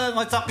sambil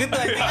ngocok gitu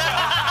aja.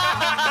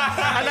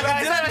 Anak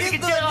kecil masih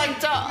gitu. kecil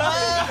ngocok.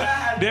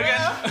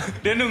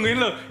 Dia nungguin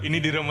lo, ini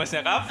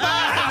diremesnya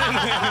kapan?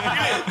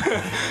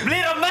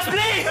 Beli remas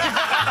beli.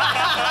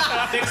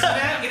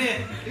 Teksturnya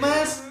gini.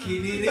 Mas,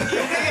 gini.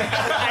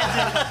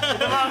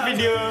 Itu mah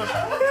video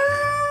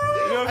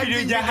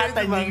jahat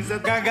anjing.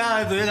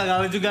 Gagal itu ya,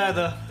 gagal juga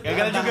tuh.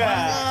 Gagal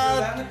juga.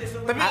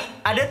 Tapi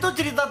ada tuh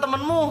cerita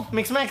temenmu,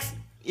 Max.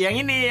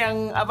 Yang ini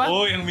yang apa?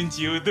 Oh, yang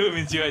Minciu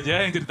aja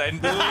yang ceritain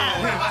tuh.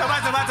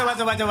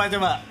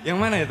 Coba. Yang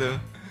mana itu?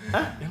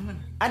 Hah? Yang mana?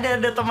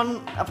 Ada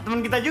teman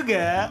kita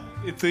juga.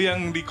 Itu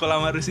yang di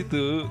kolam arus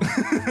itu.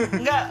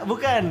 Enggak,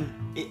 bukan.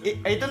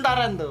 Itu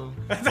Taran tuh.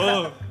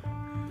 Oh.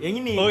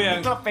 Yang ini. Oh,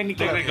 yang di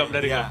klub.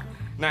 dari klub.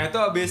 Nah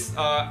itu abis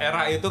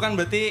era itu kan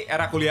berarti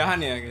era kuliahan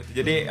ya gitu.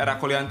 Jadi era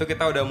kuliahan tuh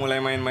kita udah mulai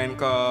main-main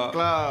ke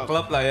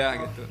klub lah ya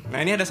gitu. Nah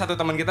ini ada satu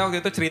teman kita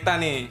waktu itu cerita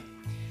nih.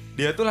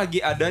 Dia tuh lagi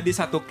ada di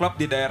satu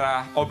klub di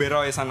daerah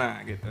Oberoi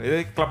sana gitu.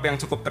 Itu klub yang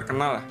cukup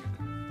terkenal lah.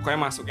 Pokoknya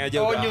masuknya aja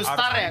Oh, udah New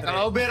Star ya?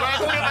 Kalau Oberoi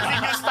itu dia pasti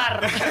New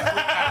Star.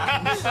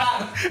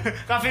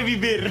 Kafe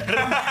bibir.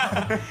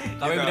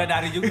 Kafe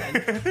bidadari juga.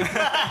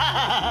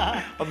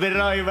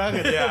 Oberoi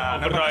banget. Ya,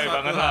 Oberoi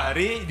banget lah.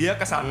 Hari dia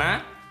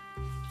kesana.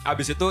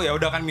 Abis itu ya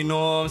udah kan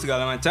minum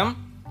segala macam.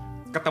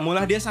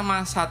 Ketemulah dia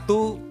sama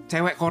satu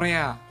cewek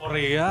Korea.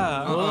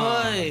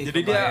 Woi.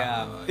 Jadi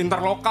dia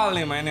interlokal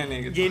nih mainnya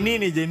nih gitu.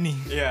 Jenny.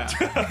 Iya.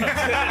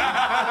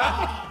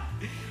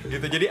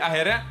 Gitu. Jadi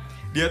akhirnya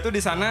dia tuh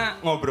di sana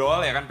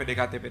ngobrol ya kan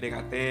PDKT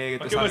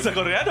gitu. Pakai bahasa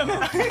Korea dong.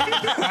 Aku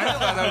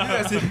nggak tahu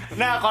juga sih.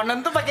 Nah,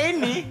 Conan tuh pakai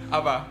ini.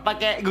 Apa?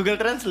 Pakai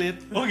Google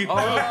Translate. Oh gitu.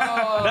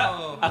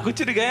 Nah, aku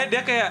curiganya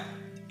dia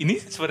kayak ini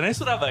sebenarnya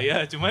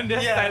Surabaya, cuman dia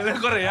style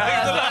Korea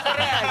gitu loh.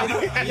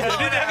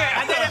 Jadi dia kayak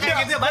Ada yang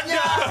kayak gitu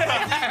banyak.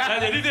 Nah,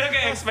 jadi dia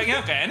kayak expect-nya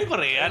kayak ini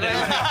Korea dari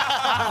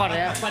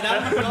Korea.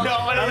 Padahal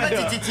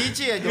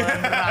cici-cici ya jualan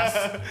beras.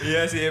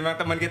 Iya sih, emang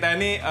teman kita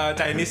ini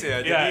Chinese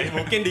ya. Jadi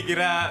mungkin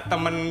dikira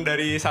temen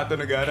dari satu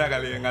negara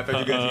kali ya, nggak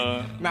tahu juga sih.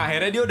 Nah,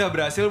 akhirnya dia udah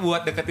berhasil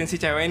buat deketin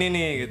si cewek ini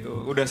nih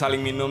gitu. Udah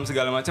saling minum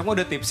segala macam,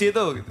 udah tipsy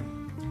tuh gitu.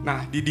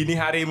 Nah, di dini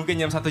hari mungkin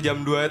jam 1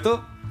 jam 2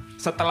 itu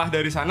setelah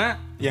dari sana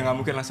ya nggak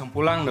mungkin langsung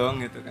pulang dong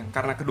gitu kan,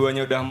 karena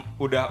keduanya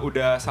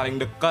udah saling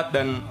dekat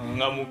dan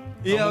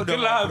iya udah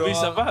lah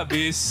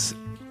habis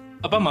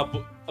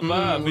mabuk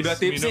habis udah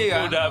tipsy minum,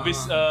 kan, udah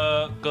habis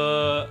ke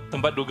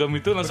tempat dugem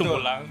itu langsung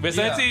pulang.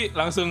 Biasanya sih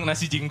langsung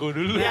nasi jinggo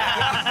dulu.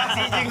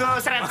 Nasi jinggo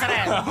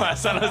seret-seret.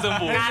 Masa langsung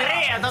pulang.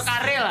 Kari atau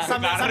kare lah.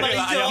 Sambal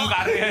hijau. Ayam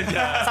kari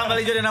aja. Sambal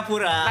hijau dan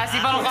Napura. Nasi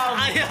Volcom.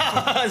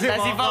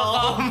 Nasi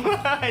Volcom.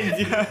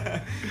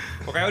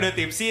 Pokoknya udah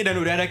tipsy dan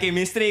udah ada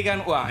chemistry kan.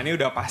 Wah, ini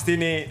udah pasti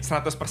nih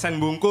 100%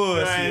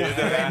 bungkus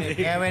gitu kan.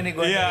 Ngewe nih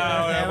gue. Iya,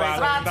 udah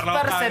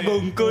 100%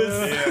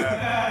 bungkus. Iya.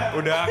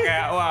 Udah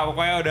kayak wah,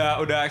 pokoknya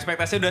udah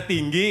ekspektasinya udah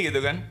tinggi gitu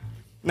kan.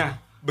 Nah,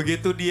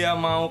 begitu dia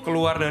mau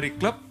keluar dari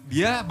klub,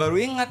 dia baru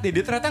ingat nih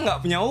dia ternyata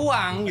nggak punya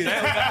uang gitu.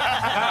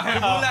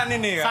 Akhir bulan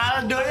ini kan.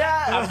 Saldonya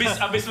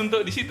Habis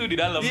untuk di situ di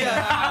dalam. Iya,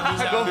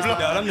 habis di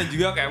dalam dan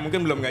juga kayak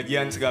mungkin belum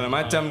gajian segala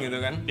macam gitu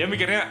kan. Dia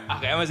mikirnya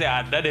kayak masih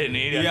ada deh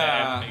nih.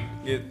 Iya,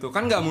 gitu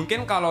kan nggak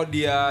mungkin kalau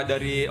dia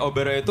dari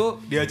Oberoi itu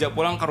diajak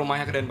pulang ke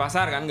rumahnya ke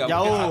Denpasar kan, nggak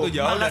mungkin. Satu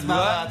jauh dan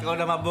dua kalau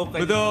udah mabuk.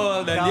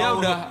 Betul, dan dia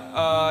udah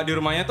di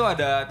rumahnya tuh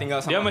ada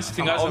tinggal sama dia masih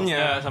tinggal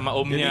sama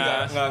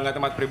omnya. Jadi nggak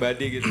tempat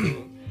pribadi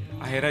gitu.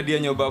 Akhirnya dia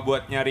nyoba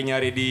buat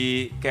nyari-nyari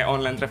di kayak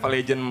online travel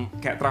agent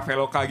kayak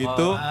Traveloka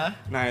gitu.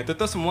 Nah itu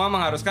tuh semua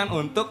mengharuskan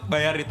untuk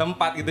bayar di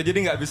tempat gitu.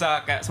 Jadi nggak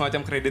bisa kayak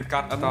semacam credit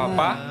card atau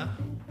apa.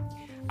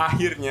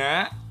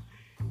 Akhirnya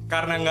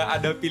karena nggak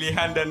ada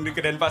pilihan dan di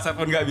Denpasar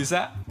pun nggak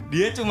bisa,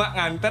 dia cuma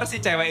nganter si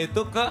cewek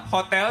itu ke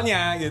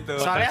hotelnya gitu.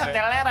 Soalnya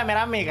hotelnya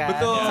rame-rame kan.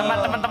 Betul. Sama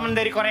teman-teman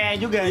dari Korea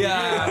juga. Iya.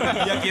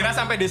 Dia kira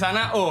sampai di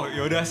sana, oh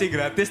yaudah sih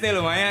gratis nih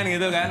lumayan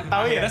gitu kan.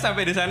 Akhirnya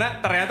sampai di sana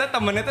ternyata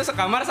temennya tuh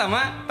sekamar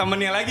sama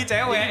temennya lagi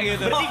cewek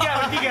gitu.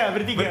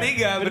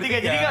 Bertiga.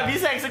 Jadi nggak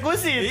bisa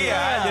eksekusi. Itu.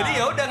 Iya.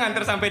 Jadi ya udah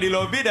nganter sampai di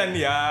lobi dan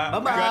ya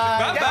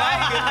bye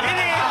gitu.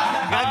 Ini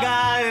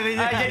gagal.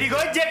 Jadi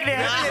Gojek deh.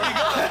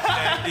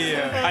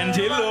 Iya.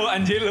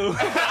 Angelo.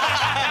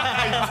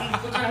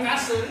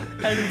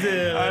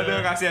 Aduh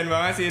kasihan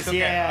banget sih itu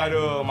kayak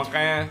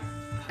makanya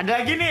ada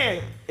lagi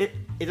nih.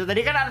 Itu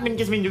tadi kan admin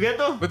Kismin juga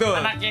tuh. Betul.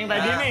 Anak yang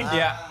tadi nih.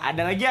 Iya.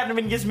 Ada lagi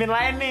admin Kismin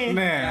lain nih.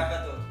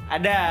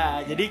 Ada.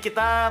 Jadi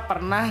kita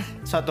pernah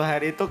suatu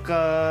hari itu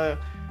ke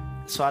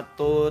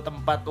suatu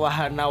tempat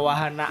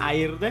wahana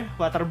air deh,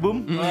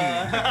 waterboom.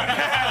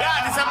 Ya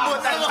disebut.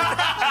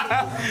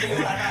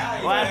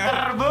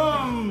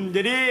 Waterboom.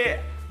 Jadi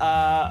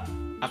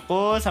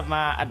aku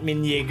sama admin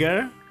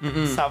Jaeger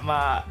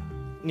sama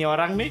nih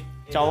orang nih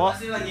cowok.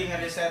 Pasti lagi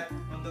ngeriset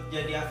untuk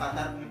jadi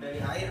avatar medali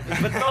air.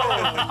 Betul,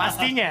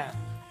 pastinya.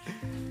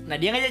 Nah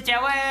dia ngajak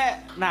cewek.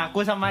 Nah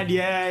aku sama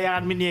dia yang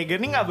admin Jaeger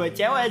nih nggak bawa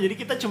cewek, jadi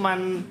kita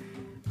cuman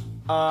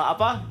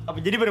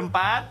jadi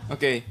berempat.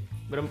 Oke.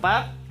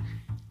 Berempat.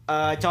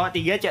 Cowok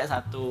 3, cewek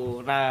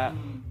 1. Nah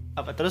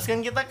terus kan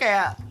kita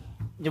kayak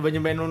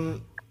nyobain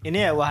ini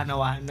ya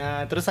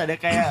wahana-wahana. Terus ada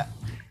kayak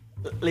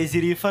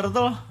lazy river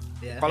tuh.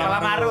 Kolam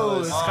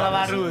arus.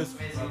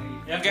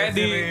 Yang kayak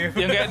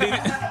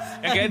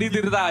di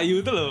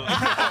Tirtayu tuh loh.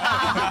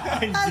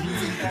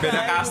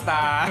 Beda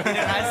kasta.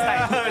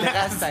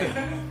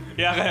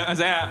 Ya kayak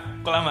saya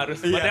kolam arus.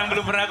 Buat yang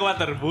belum pernah ke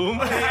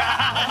waterboom.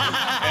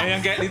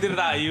 Yang kayak di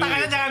Tirtayu.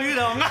 Tangannya jangan gitu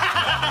dong.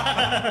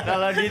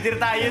 Kalau di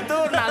Tirtayu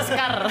tuh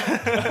NASCAR.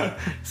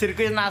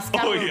 Sirkuit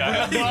NASCAR. Oh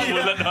iya.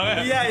 Bulat banget.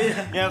 Iya.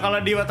 Ya kalau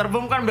di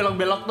waterboom kan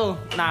belok-belok tuh.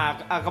 Nah,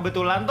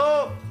 kebetulan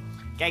tuh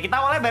kayak kita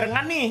awalnya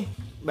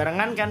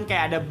barengan kan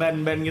kayak ada ban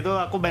gitu.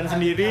 Aku ban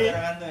sendiri.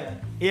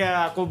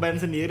 Iya, aku ban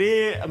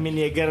sendiri, Min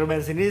Jaeger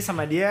ban sendiri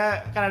sama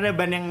dia. Kan ada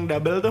ban yang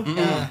double tuh.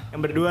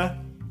 Yang berdua.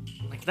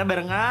 Nah, kita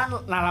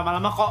barengan. Nah,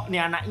 lama-lama kok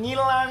nih anak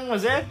ngilang,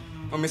 maksudnya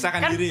memisahkan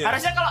kan diri ya.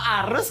 Harusnya kalau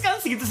arus kan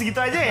segitu-segitu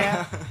aja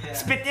ya.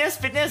 Speednya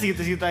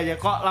segitu-segitu aja.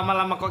 Kok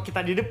lama-lama kok kita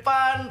di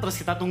depan, terus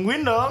kita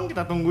tungguin.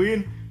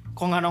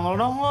 Kok nggak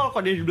nongol,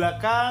 kok dia di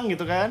belakang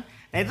gitu kan.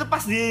 Nah, itu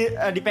pas di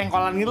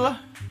pengkolan gitu loh.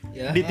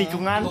 Di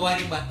tikungan. Bawah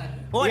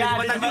jembatan. Oh, ya,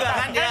 ada jembatan juga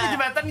kan? Kan ada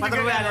jembatan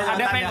juga kan?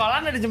 Ada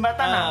pengkolan, ada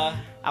jembatan. Nah,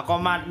 aku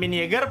sama admin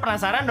Jaeger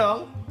penasaran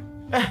dong.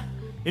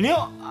 Ini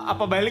yuk,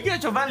 apa balik yuk,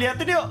 coba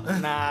liatin yuk.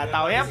 Nah,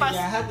 tahu ya pas.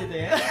 Jahat itu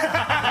ya.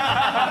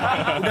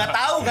 Udah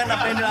tahu kan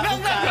apa yang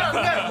dilakukan.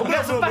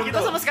 Enggak, sumpah kita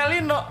sama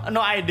sekali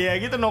no idea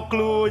gitu, no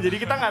clue. Jadi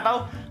kita nggak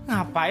tahu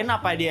ngapain,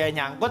 apa dia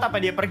nyangkut,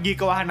 apa dia pergi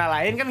ke wahana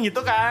lain kan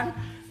gitu kan.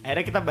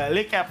 Akhirnya kita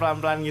balik kayak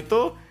pelan-pelan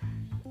gitu.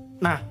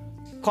 Nah,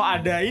 kok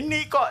ada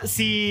ini kok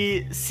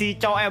si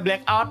cowoknya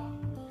blackout.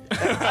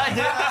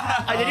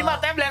 Jadi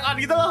matanya blank out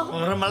gitu loh.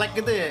 Melek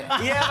gitu ya.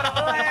 Iya,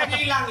 melek.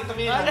 Hilang itu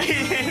hilang.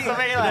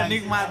 Sampai hilang.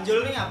 Nikmat Jul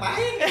nih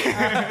ngapain?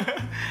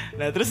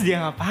 Nah terus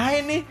dia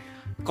ngapain nih?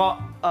 Kok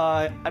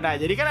nah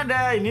jadi kan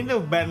ada ini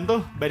tuh ban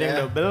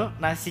yang double.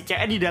 Nah si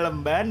cewek di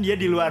dalam ban, dia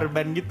di luar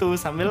ban gitu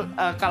sambil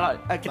kalau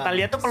kita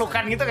lihat tuh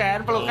pelukan gitu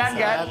kan,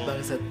 kan.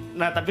 Bangsat.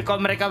 Nah tapi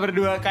kalau mereka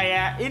berdua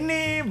kayak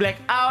ini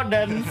black out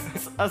dan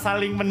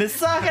saling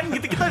mendesah kan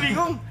gitu, kita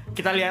bingung.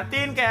 Kita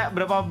liatin kayak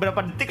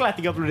berapa detik lah,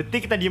 30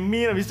 detik kita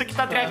diemin, habis itu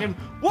kita teriakin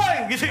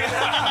woi gitu.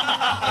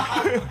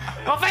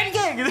 Ngapain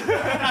kayak gitu.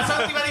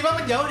 Asal tiba-tiba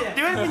menjauh dia.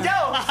 Tiba-tiba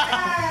menjauh.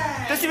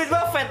 Terus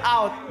tiba-tiba fade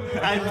out.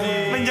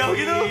 Anjing. Menjauh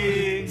gitu.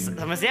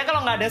 Semestinya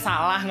kalau nggak ada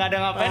salah, nggak ada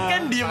ngapain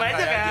kan diem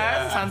aja kan.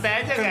 Santai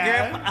aja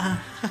kan.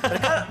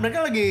 Mereka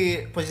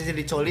lagi posisi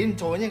dicolin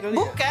cowoknya kali.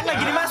 Bukan,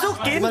 lagi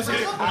dimasukin.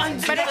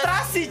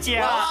 Penetrasi,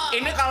 Cia.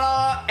 Ini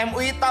kalau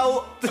MUI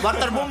tahu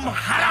waterboom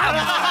haram.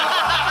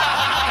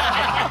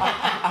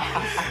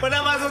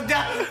 Udah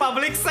masuknya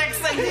public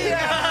sex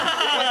aja.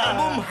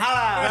 Waterboom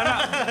halal.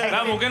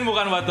 Nah, mungkin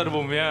bukan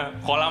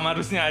waterboomnya, kolam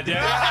harusnya aja.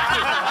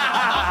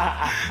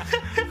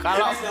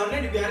 Kalau Smackdown-nya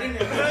dibiarin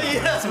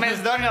ya.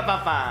 Smackdown nggak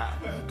apa-apa.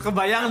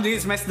 Kebayang di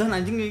Smackdown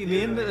anjing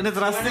ini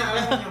penetrasi.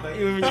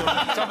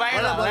 Cobain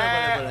lah,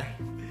 boleh.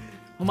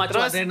 Memacu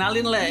Terus-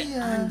 adrenalin le.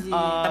 Anjing.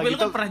 Tapi lu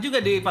gitu. kan pernah juga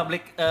di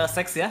public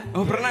sex ya?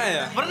 Oh pernah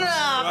ya?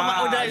 Pernah.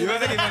 Udah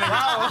Gimana?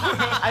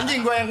 Anjing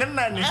gue yang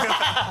kena nih.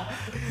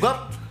 Gue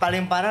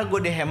paling parah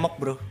gue di hemok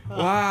bro.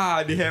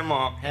 Wah, di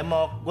hemok.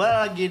 Gue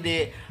lagi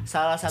di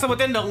salah satu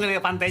sebutin dong ini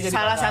pantainya di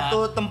salah mana.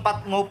 satu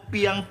tempat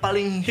ngopi yang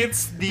paling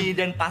hits di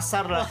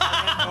Denpasar lah.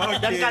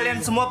 Dan kalian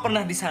semua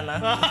pernah di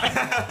sana.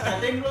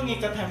 Katanya lu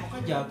ngikat hemoknya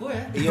jago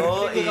ya.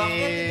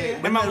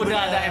 Memang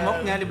udah ada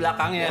hemoknya di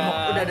belakangnya.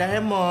 Udah ada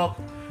hemok.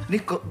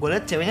 Ini kok gue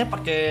liat ceweknya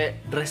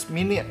pakai dress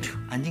mini. Aduh,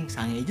 anjing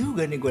sange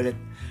juga nih gue liat.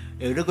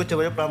 Ya udah gue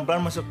coba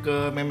pelan-pelan masuk ke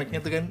memeknya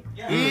tuh kan.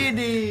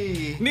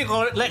 Idih. Ini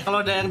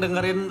kalau ada yang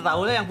dengerin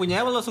tahu lah yang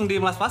punya langsung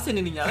dimelas-pasin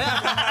ininya. Ya.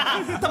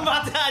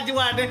 Tempatnya aja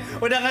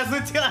udah nggak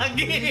suci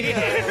lagi.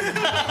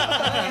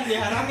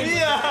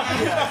 Iya.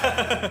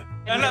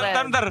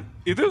 Ntar,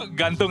 itu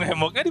gantung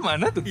hemoknya di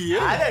mana tuh?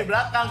 Ada di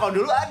belakang. Kalau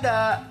dulu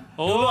ada.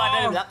 Dulu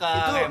ada di belakang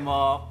Itu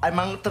hemok.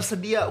 emang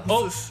tersedia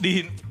Oh, khusus.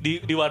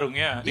 di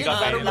warungnya, di Iya,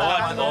 kafe. warung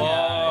belakang.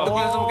 Oh.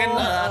 Itu mungkin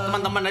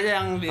teman-teman aja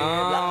yang di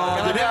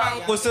belakang. Jadi emang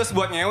khusus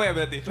buat ngewe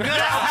berarti.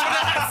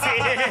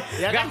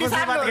 Ya kan di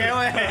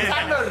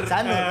Sanur.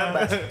 Sanur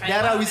bebas.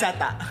 Daerah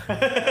wisata.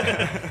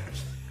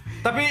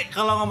 Tapi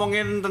kalau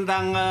ngomongin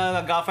tentang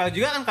gavel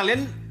juga kan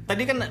kalian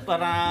tadi kan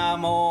pernah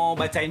mau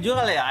bacain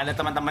juga kali ya, ada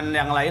teman-teman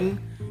yang lain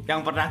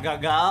yang pernah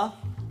gagal.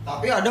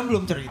 Tapi Adam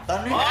belum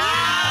cerita nih.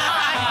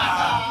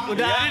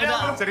 Udah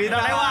cerita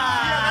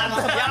lewat.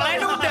 Yang lain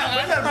udah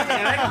kan?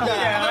 Yang lain udah.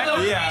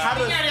 Iya.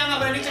 Harus. Ada yang nggak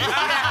berani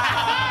cerita.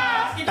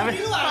 Tidur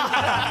di luar.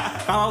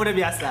 Kamu udah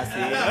biasa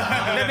sih.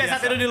 Udah biasa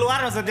tidur di luar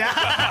maksudnya.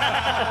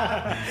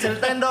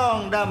 Ceritain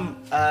dong,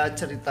 Dam,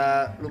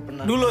 cerita lu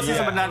pernah. Dulu sih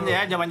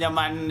sebenarnya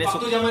zaman-zaman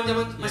Waktu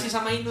zaman-zaman masih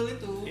sama Inul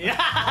itu.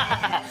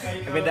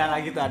 beda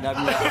lagi tuh ada.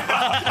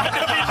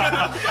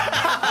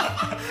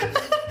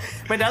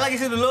 Beda lagi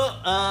sih dulu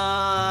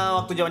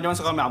waktu zaman-zaman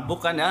suka mabuk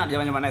kan ya,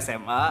 zaman-zaman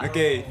SMA.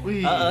 Oke.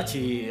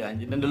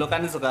 Anjing. Dan dulu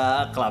kan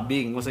suka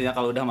clubbing. Maksudnya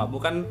kalau udah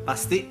mabuk kan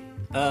pasti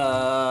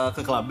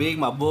ke clubbing,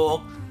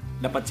 mabuk,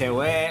 dapat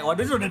cewek.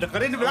 Waduh, itu udah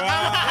dengerin di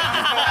belakang.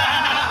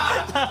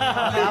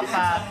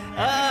 Apa?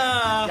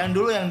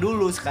 Yang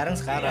dulu, sekarang.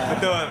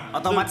 Betul.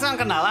 Otomatis kan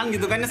kenalan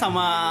gitu kan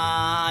sama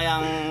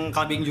yang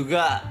clubbing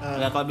juga.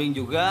 Udah clubbing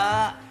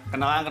juga,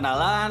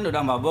 kenalan,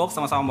 udah mabuk,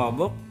 sama-sama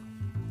mabuk.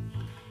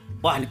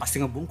 Wah, ini pasti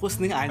ngebungkus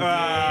nih anjing.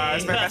 Wah,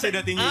 ekspektasi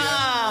udah tinggi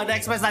ya. Udah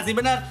ekspektasi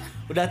bener.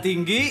 Udah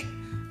tinggi.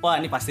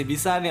 Wah, ini pasti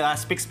bisa nih.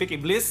 Speak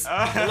iblis.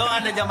 Dulu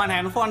ada zaman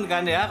handphone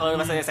kan ya. Kalau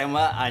masa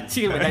SMA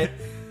anjing beda.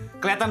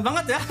 Kelihatan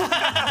banget ya.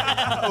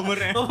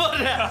 Umurnya.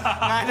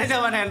 Nggak ada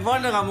zaman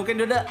handphone, nggak mungkin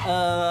dia udah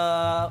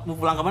mau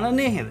pulang kemana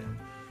nih? Gitu.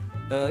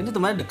 Ini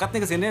temannya dekat nih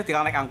kesini,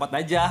 tinggal naik angkot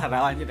aja.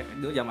 Karena anjing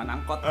dulu zaman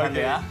angkot kan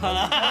ya.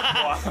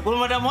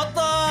 Belum ada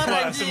motor.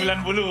 Wah, anjing.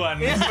 90-an.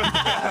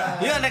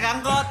 Iya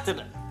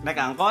naik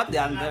angkot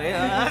diantar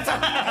ya.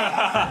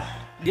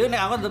 Dia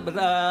naik angkot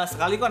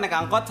sekali kok naik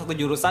angkot satu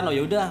jurusan. Oh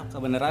yaudah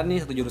kebeneran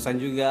nih satu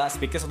jurusan juga,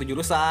 speaknya satu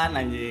jurusan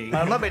anjing.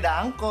 Malah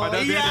beda angkot.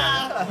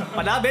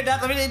 Padahal beda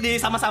tapi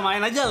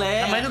disama-samain aja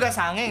le. Namanya juga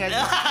sange nggak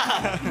sih?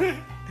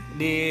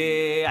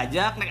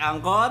 Diajak naik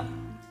angkot.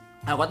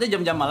 Angkotnya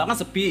jam-jam malam kan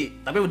sepi,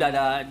 tapi udah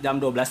ada jam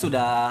 12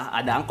 sudah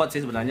ada angkot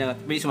sih sebenarnya.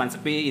 Tapi cuma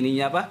sepi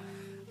ininya apa?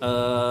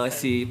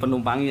 Si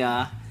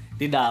penumpangnya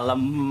di dalam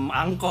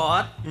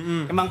angkot.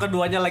 Emang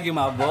keduanya lagi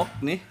mabok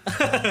nih.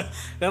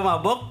 Dia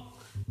mabok.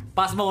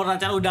 Pas mau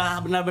rencana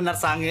udah benar-benar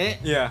sange.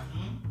 Iya.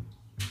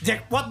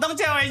 Jackpot dong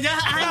ceweknya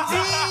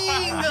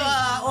anjing.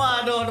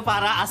 Waduh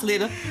parah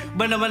asli tuh.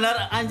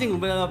 Bener-bener anjing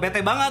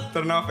bete banget.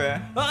 Turn off ya.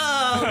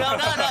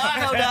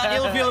 Udah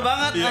ilfeel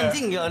banget Iya.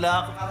 anjing ya udah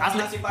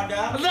asli. Nasi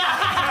padang.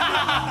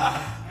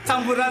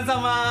 campuran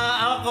sama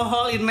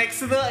alkohol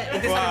Inex itu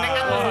sampai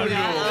nekat ngeri.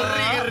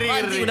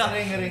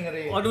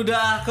 Waduh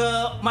udah ke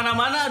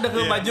mana-mana udah ke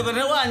baju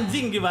karena wah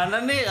anjing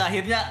gimana nih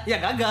akhirnya ya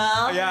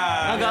gagal.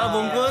 Gagal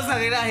bungkus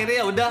akhirnya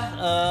ya udah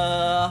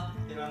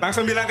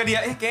langsung bilang ke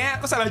dia,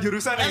 kayaknya aku salah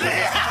jurusan ya.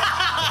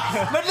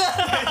 Bener.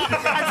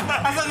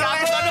 Langsung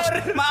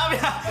maaf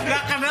ya,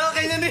 gak kenal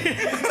kayaknya nih.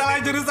 Salah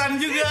jurusan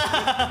juga.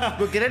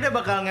 Gue kira dia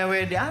bakal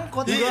ngewe di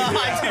angkot. Iya,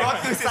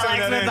 salah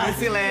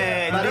ekspektasi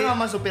le. Baru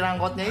sama supir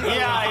angkotnya itu.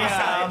 Iya.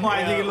 Wah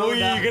anjing lu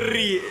udah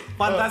ngeri.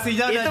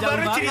 Fantasinya udah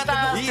jauh banget.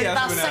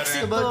 Cerita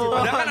seks itu.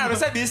 Padahal kan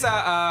harusnya bisa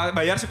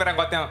bayar supir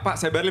angkotnya.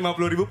 Pak, saya bayar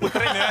 50.000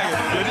 puterin ya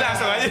gitu. Jadi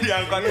langsung aja di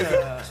angkot gitu.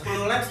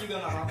 10 laps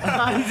juga gak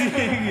apa-apa.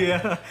 Anjing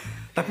ya.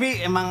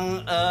 Tapi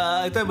emang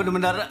itu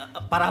benar-benar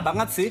parah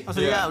banget sih.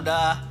 Maksudnya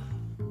udah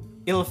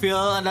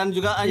ilfeel dan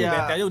juga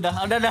bete aja udah.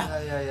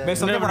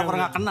 Besoknya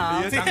pura-pura gak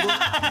kenal. Iya,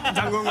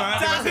 canggung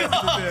banget.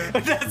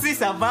 Udah sih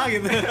siapa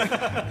gitu.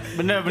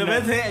 Bener.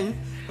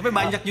 Tapi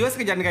banyak juga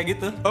sih kejadian kayak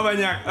gitu. Oh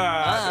banyak.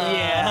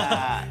 Iya.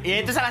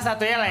 Ya itu salah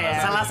satunya lah ya.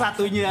 Salah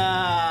satunya.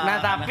 Nah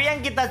tapi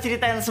yang kita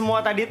ceritain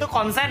semua tadi itu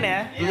konsen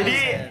ya.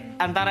 Jadi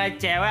antara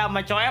cewek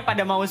sama cowoknya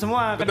pada mau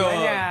semua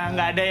keduanya.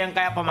 Nggak ada yang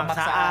kayak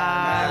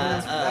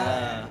pemaksaan.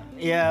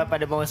 Iya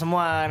pada mau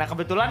semua. Nah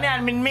kebetulan nih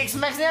admin Mix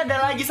Max ini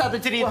ada lagi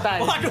satu cerita.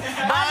 Waduh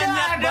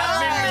banyak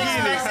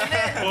banget.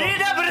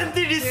 Tidak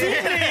berhenti di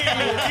sini.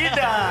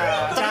 Tidak.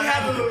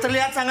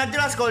 Terlihat sangat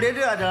jelas kalau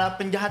dia adalah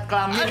penjahat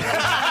kelamin.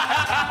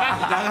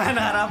 Jangan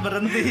harap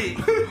berhenti.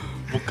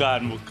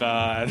 Bukan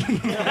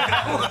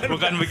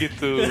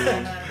begitu.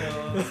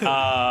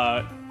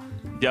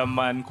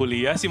 Zaman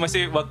kuliah sih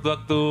masih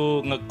waktu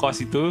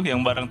ngekos itu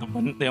yang bareng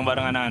temen, yang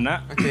bareng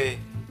anak-anak. Oke.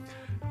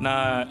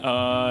 Nah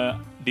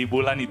di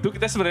bulan itu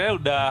kita sebenarnya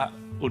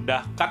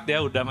udah cut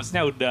ya,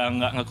 maksudnya udah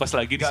nggak ngekos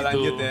lagi di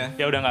situ.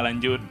 Ya udah nggak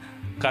lanjut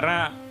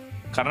karena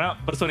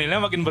personilnya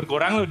makin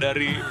berkurang loh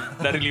dari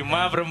 5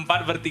 ber-4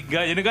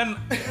 ber-3 jadi kan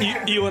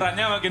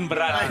iurannya makin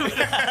berat.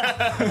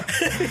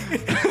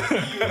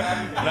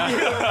 Nah,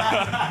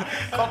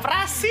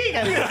 koperasi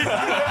kan.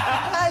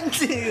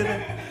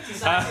 Anjir.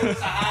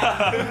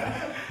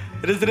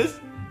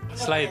 Terus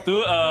setelah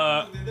itu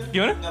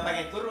gimana? Gak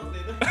pakai kur waktu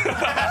itu.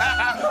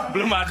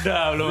 belum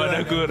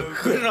ada kur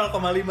 0,5%.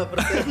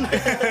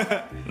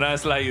 Nah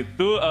setelah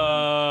itu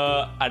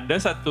ada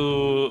satu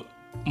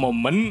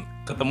momen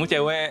ketemu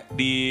cewek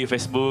di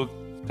Facebook.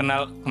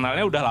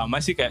 Kenalnya udah lama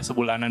sih, kayak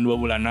sebulanan 2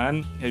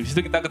 bulanan. Habis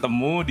itu kita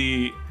ketemu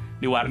di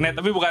warnet,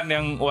 tapi bukan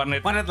yang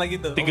warnet lagi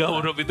tuh. 3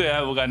 huruf itu ya,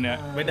 bukannya.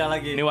 Beda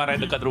lagi. Ini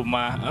warnet dekat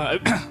rumah.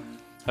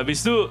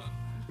 Habis itu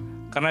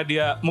karena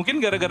dia mungkin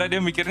gara-gara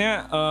dia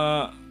mikirnya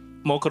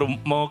mau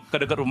ke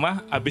dekat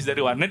rumah, habis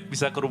dari warnet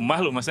bisa ke rumah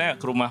lo, maksudnya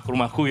ke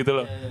rumahku gitu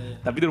loh.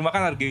 Tapi di rumah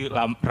kan lagi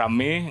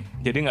rame,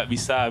 jadi nggak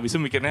bisa. Habis itu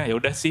mikirnya ya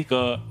udah sih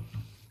ke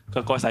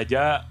kos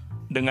aja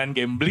dengan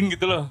gambling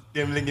gitu loh.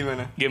 Gambling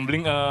gimana?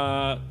 Gambling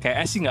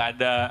kayaknya sih nggak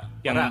ada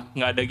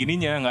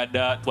gininya, nggak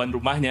ada tuan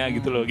rumahnya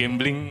gitu loh.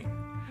 Gambling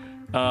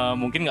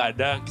mungkin nggak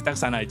ada, kita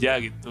kesana aja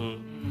gitu.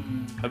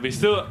 Habis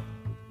itu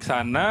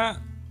kesana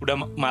udah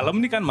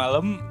malam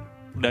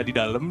udah di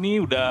dalam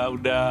nih,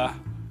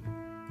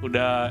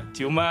 udah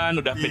ciuman,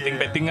 udah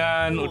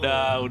petting-pettingan,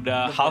 udah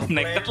half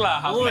naked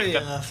lah,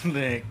 half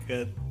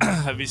naked.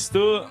 Habis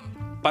itu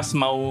pas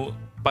mau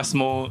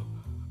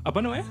apa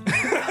namanya?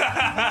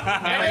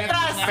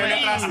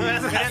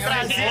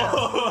 Penetrasi.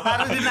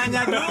 Harus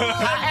dinanya dulu.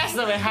 HS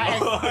tuh,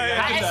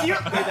 HSU.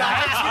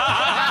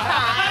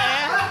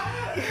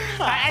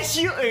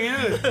 HSU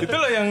gitu. Itu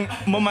loh yang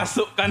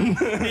memasukkan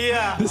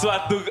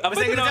sesuatu apa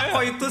sih namanya?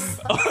 Koitus.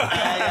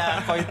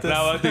 Koitus.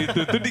 Nah waktu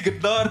itu tuh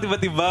digedor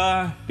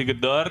tiba-tiba,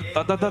 digedor.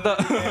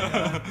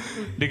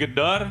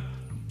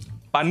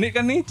 Panik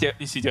kan nih,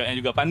 si ceweknya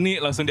juga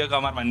panik, langsung dia ke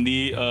kamar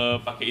mandi,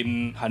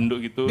 pakein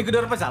handuk gitu.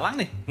 Digedor pesalang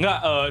nih?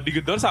 Enggak,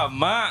 digedor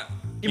sama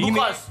ibu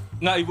kos.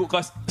 Enggak, ibu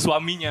kos,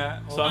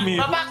 suaminya.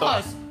 Suami. Bapak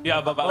kos. Ya,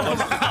 bapak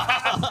kos.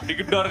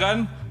 Digedor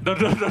kan, dor.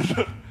 Lu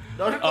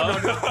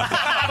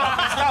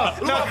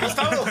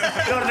pistol lu.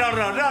 Dor.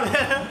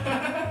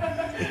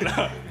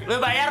 Lu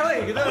bayar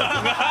woi gitu.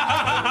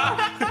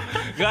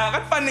 Enggak,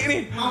 kan panik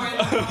nih.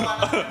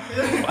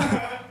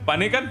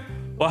 Panik kan,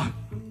 wah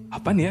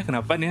apa nih ya,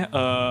 kenapa nih ya?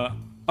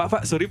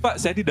 Pak, sorry Pak,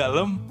 saya di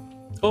dalam.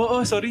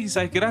 Oh sorry,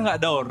 saya kira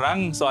nggak ada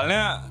orang.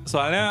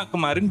 Soalnya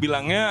kemarin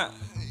bilangnya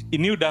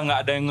ini udah nggak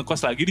ada yang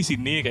ngekos lagi di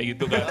sini kayak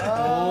gitu kan.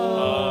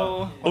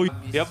 Oh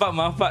ya Pak,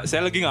 maaf Pak,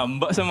 saya lagi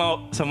ngambek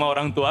sama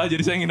orang tua, jadi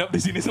saya nginep di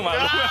sini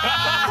semalam.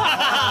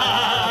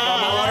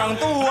 Sama orang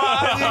tua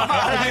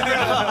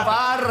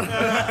Par.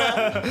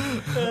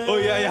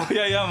 Oh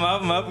ya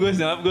maaf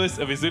Gus.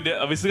 Habis itu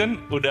kan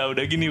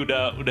udah gini,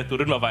 udah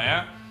turun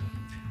bapaknya.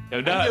 Ya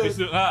udah, habis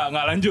itu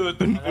nggak lanjut,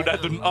 udah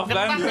turn off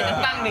kan.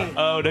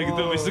 Udah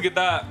gitu, habis itu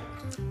kita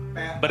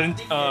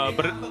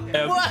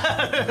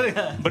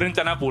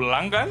berencana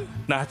pulang kan.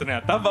 Nah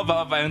ternyata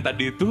bapak-bapak yang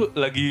tadi itu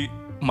lagi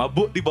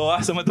mabuk di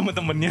bawah sama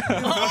temen-temennya.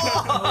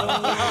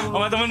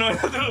 Sama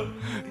temen-temennya tuh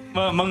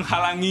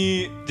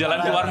menghalangi jalan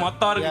keluar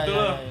motor gitu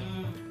loh.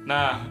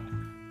 Nah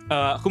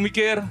aku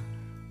mikir,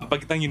 apa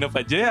kita nginep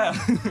aja ya?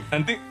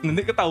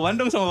 nanti ketahuan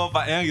dong sama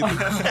bapaknya gitu.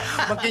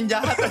 Makin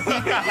jahat.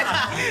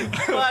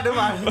 Waduh,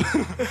 man.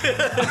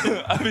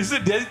 Habis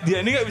itu dia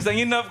ini nggak bisa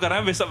nginep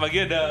karena besok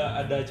pagi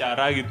ada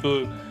acara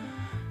gitu.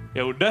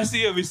 Ya udah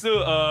sih, habis itu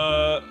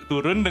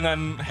turun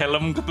dengan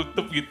helm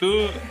ketutup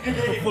gitu,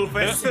 full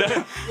face,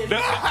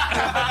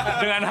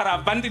 dengan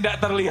harapan tidak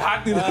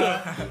terlihat gitu.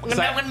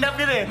 Ngendap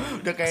gitu ya.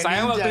 Udah kayak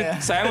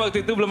Saya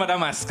waktu itu belum ada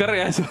masker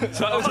ya,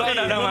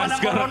 soalnya ada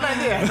masker.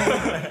 Ya?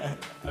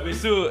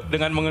 Habis itu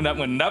dengan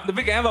mengendap-endap,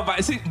 tapi kayaknya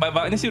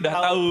bapaknya sih udah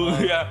tahu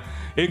ya.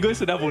 Gue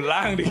sudah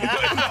pulang gitu.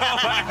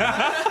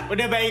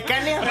 Udah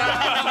baikan ya?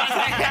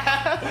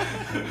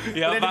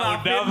 Ya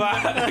Pak, udah Pak.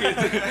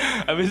 Gitu.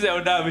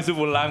 Habis itu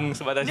pulang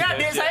sebatas ya,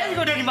 adik saya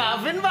juga udah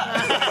dimaafin Pak.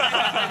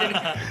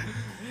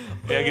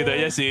 Ya gitu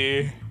aja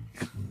sih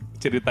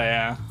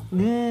ceritanya.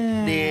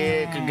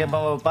 Di kegep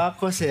sama bapak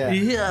kos ya?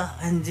 Iya,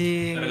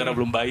 anjing. Gara-gara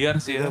belum bayar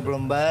sih ya.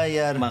 Belum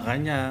bayar.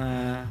 Makanya.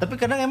 Tapi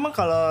kadang emang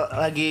kalau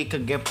lagi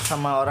kegep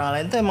sama orang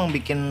lain tuh emang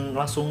bikin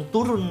langsung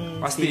turun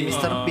Pasti. si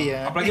Mr. P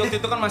ya. Apalagi waktu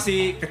itu kan masih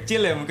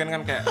kecil ya, mungkin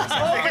kan kayak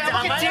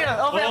kecil.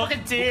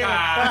 Kecil.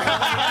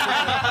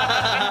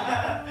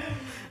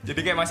 jadi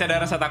kayak masih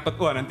ada rasa takut,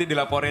 wah nanti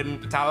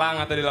dilaporin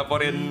calang atau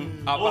dilaporin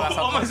apalah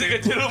Oh masih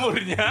kecil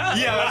umurnya?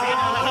 Iya masih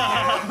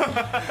kecil.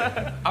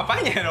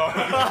 Apanya dong?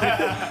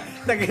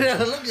 Tak kira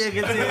lu ya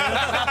kecil.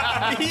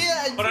 Iya.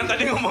 Orang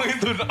tadi ngomong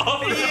itu.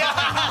 Oh iya.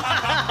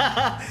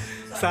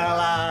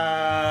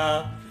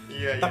 Salah.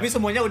 Iya. Tapi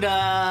semuanya udah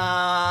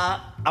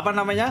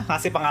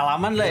ngasih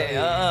pengalaman lah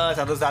ya.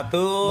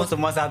 Satu-satu,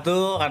 semua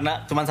satu,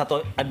 karena cuma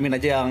satu admin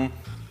aja yang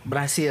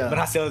Berhasil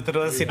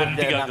terus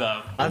hidupnya.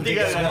 Anti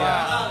gagal.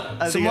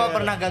 Semua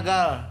pernah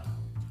gagal.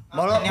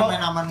 Mau main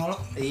aman mulu.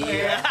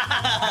 Iya.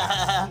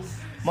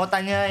 Mau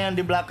tanya yang di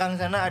belakang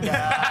sana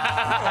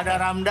ada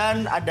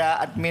Ramdan,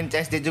 ada admin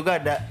CSD juga,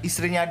 ada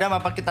istrinya Adam,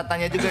 apa kita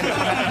tanya juga yang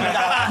pernah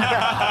gagal?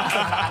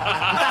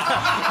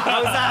 Nggak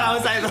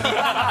usah itu.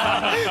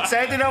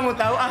 Saya tidak mau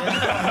tahu.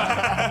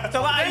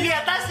 Coba yang di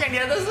atas.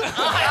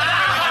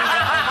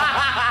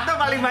 Itu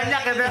paling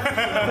banyak itu.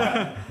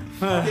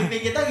 TV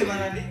kita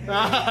gimana nih?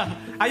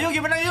 Ayo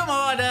gimana yuk,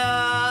 mau ada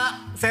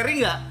sharing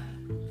nggak?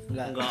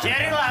 Enggak.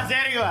 Sharing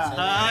lah.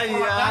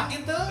 Iya.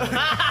 Gitu.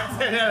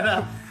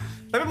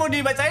 Tapi mau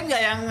dibacain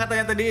nggak yang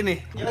katanya tadi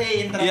ini?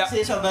 Yoi,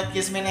 interaksi Sobat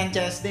Kismin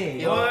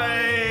NCSD.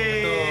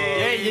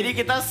 Jadi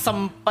kita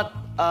sempet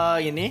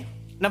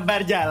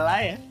nebar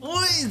jala ya.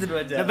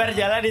 Nebar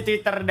jala di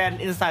Twitter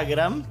dan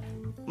Instagram,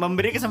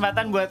 memberi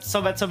kesempatan buat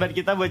sobat-sobat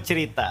kita buat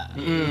cerita.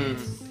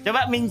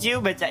 Coba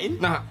Minciu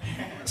bacain. Nah,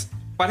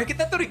 padahal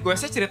kita tuh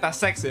requestnya cerita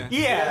seks ya.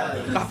 Iya.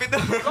 Tapi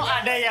tuh kok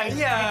ada yang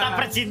cerita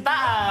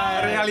percintaan.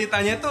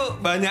 Realitanya tuh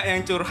banyak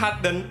yang curhat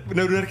dan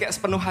benar-benar kayak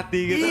sepenuh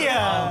hati gitu. Iya.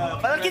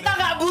 Padahal kita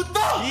nggak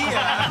butuh.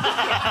 Iya.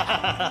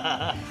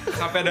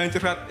 Sampai ada yang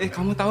curhat,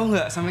 kamu tahu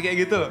nggak sampai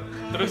kayak gitu.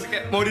 Terus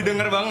kayak mau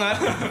didengar banget.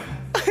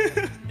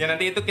 Ya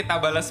nanti itu kita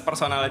balas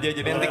personal aja.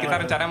 Jadi nanti kita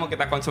rencananya mau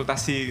kita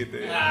konsultasi gitu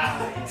ya.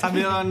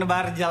 Sambil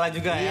nebar jala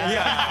juga ya.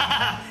 Iya.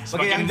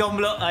 Bagi yang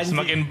jomblo anjing.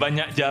 Semakin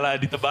banyak jala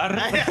ditebar,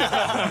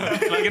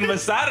 semakin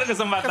besar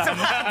kesempatan.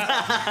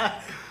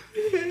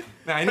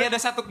 Nah ini ada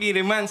satu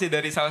kiriman sih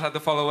dari salah satu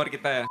follower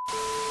kita ya.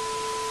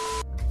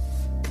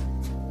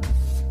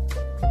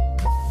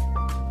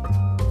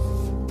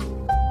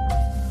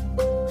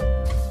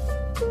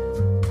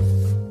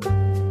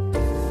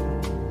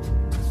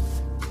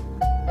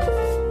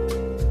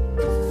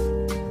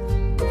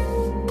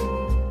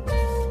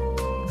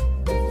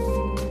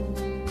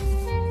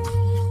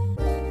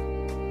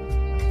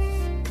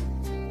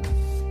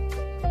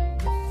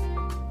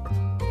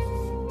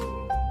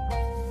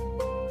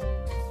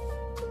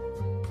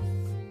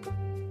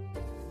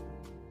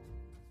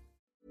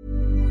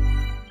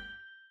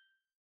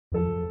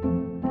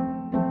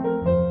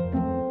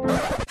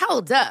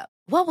 Hold up.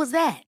 What was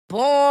that?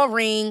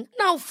 Boring.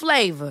 No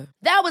flavor.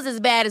 That was as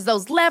bad as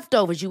those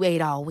leftovers you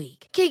ate all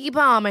week. Keke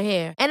Palmer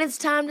here, and it's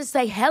time to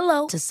say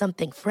hello to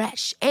something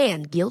fresh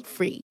and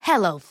guilt-free.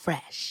 Hello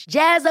Fresh.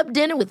 Jazz up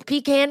dinner with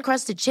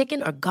pecan-crusted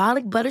chicken or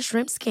garlic butter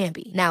shrimp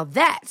scampi. Now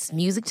that's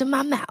music to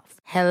my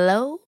mouth.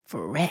 Hello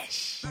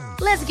Fresh.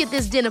 Let's get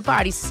this dinner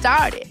party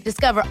started.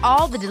 Discover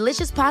all the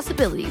delicious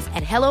possibilities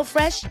at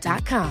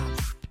HelloFresh.com.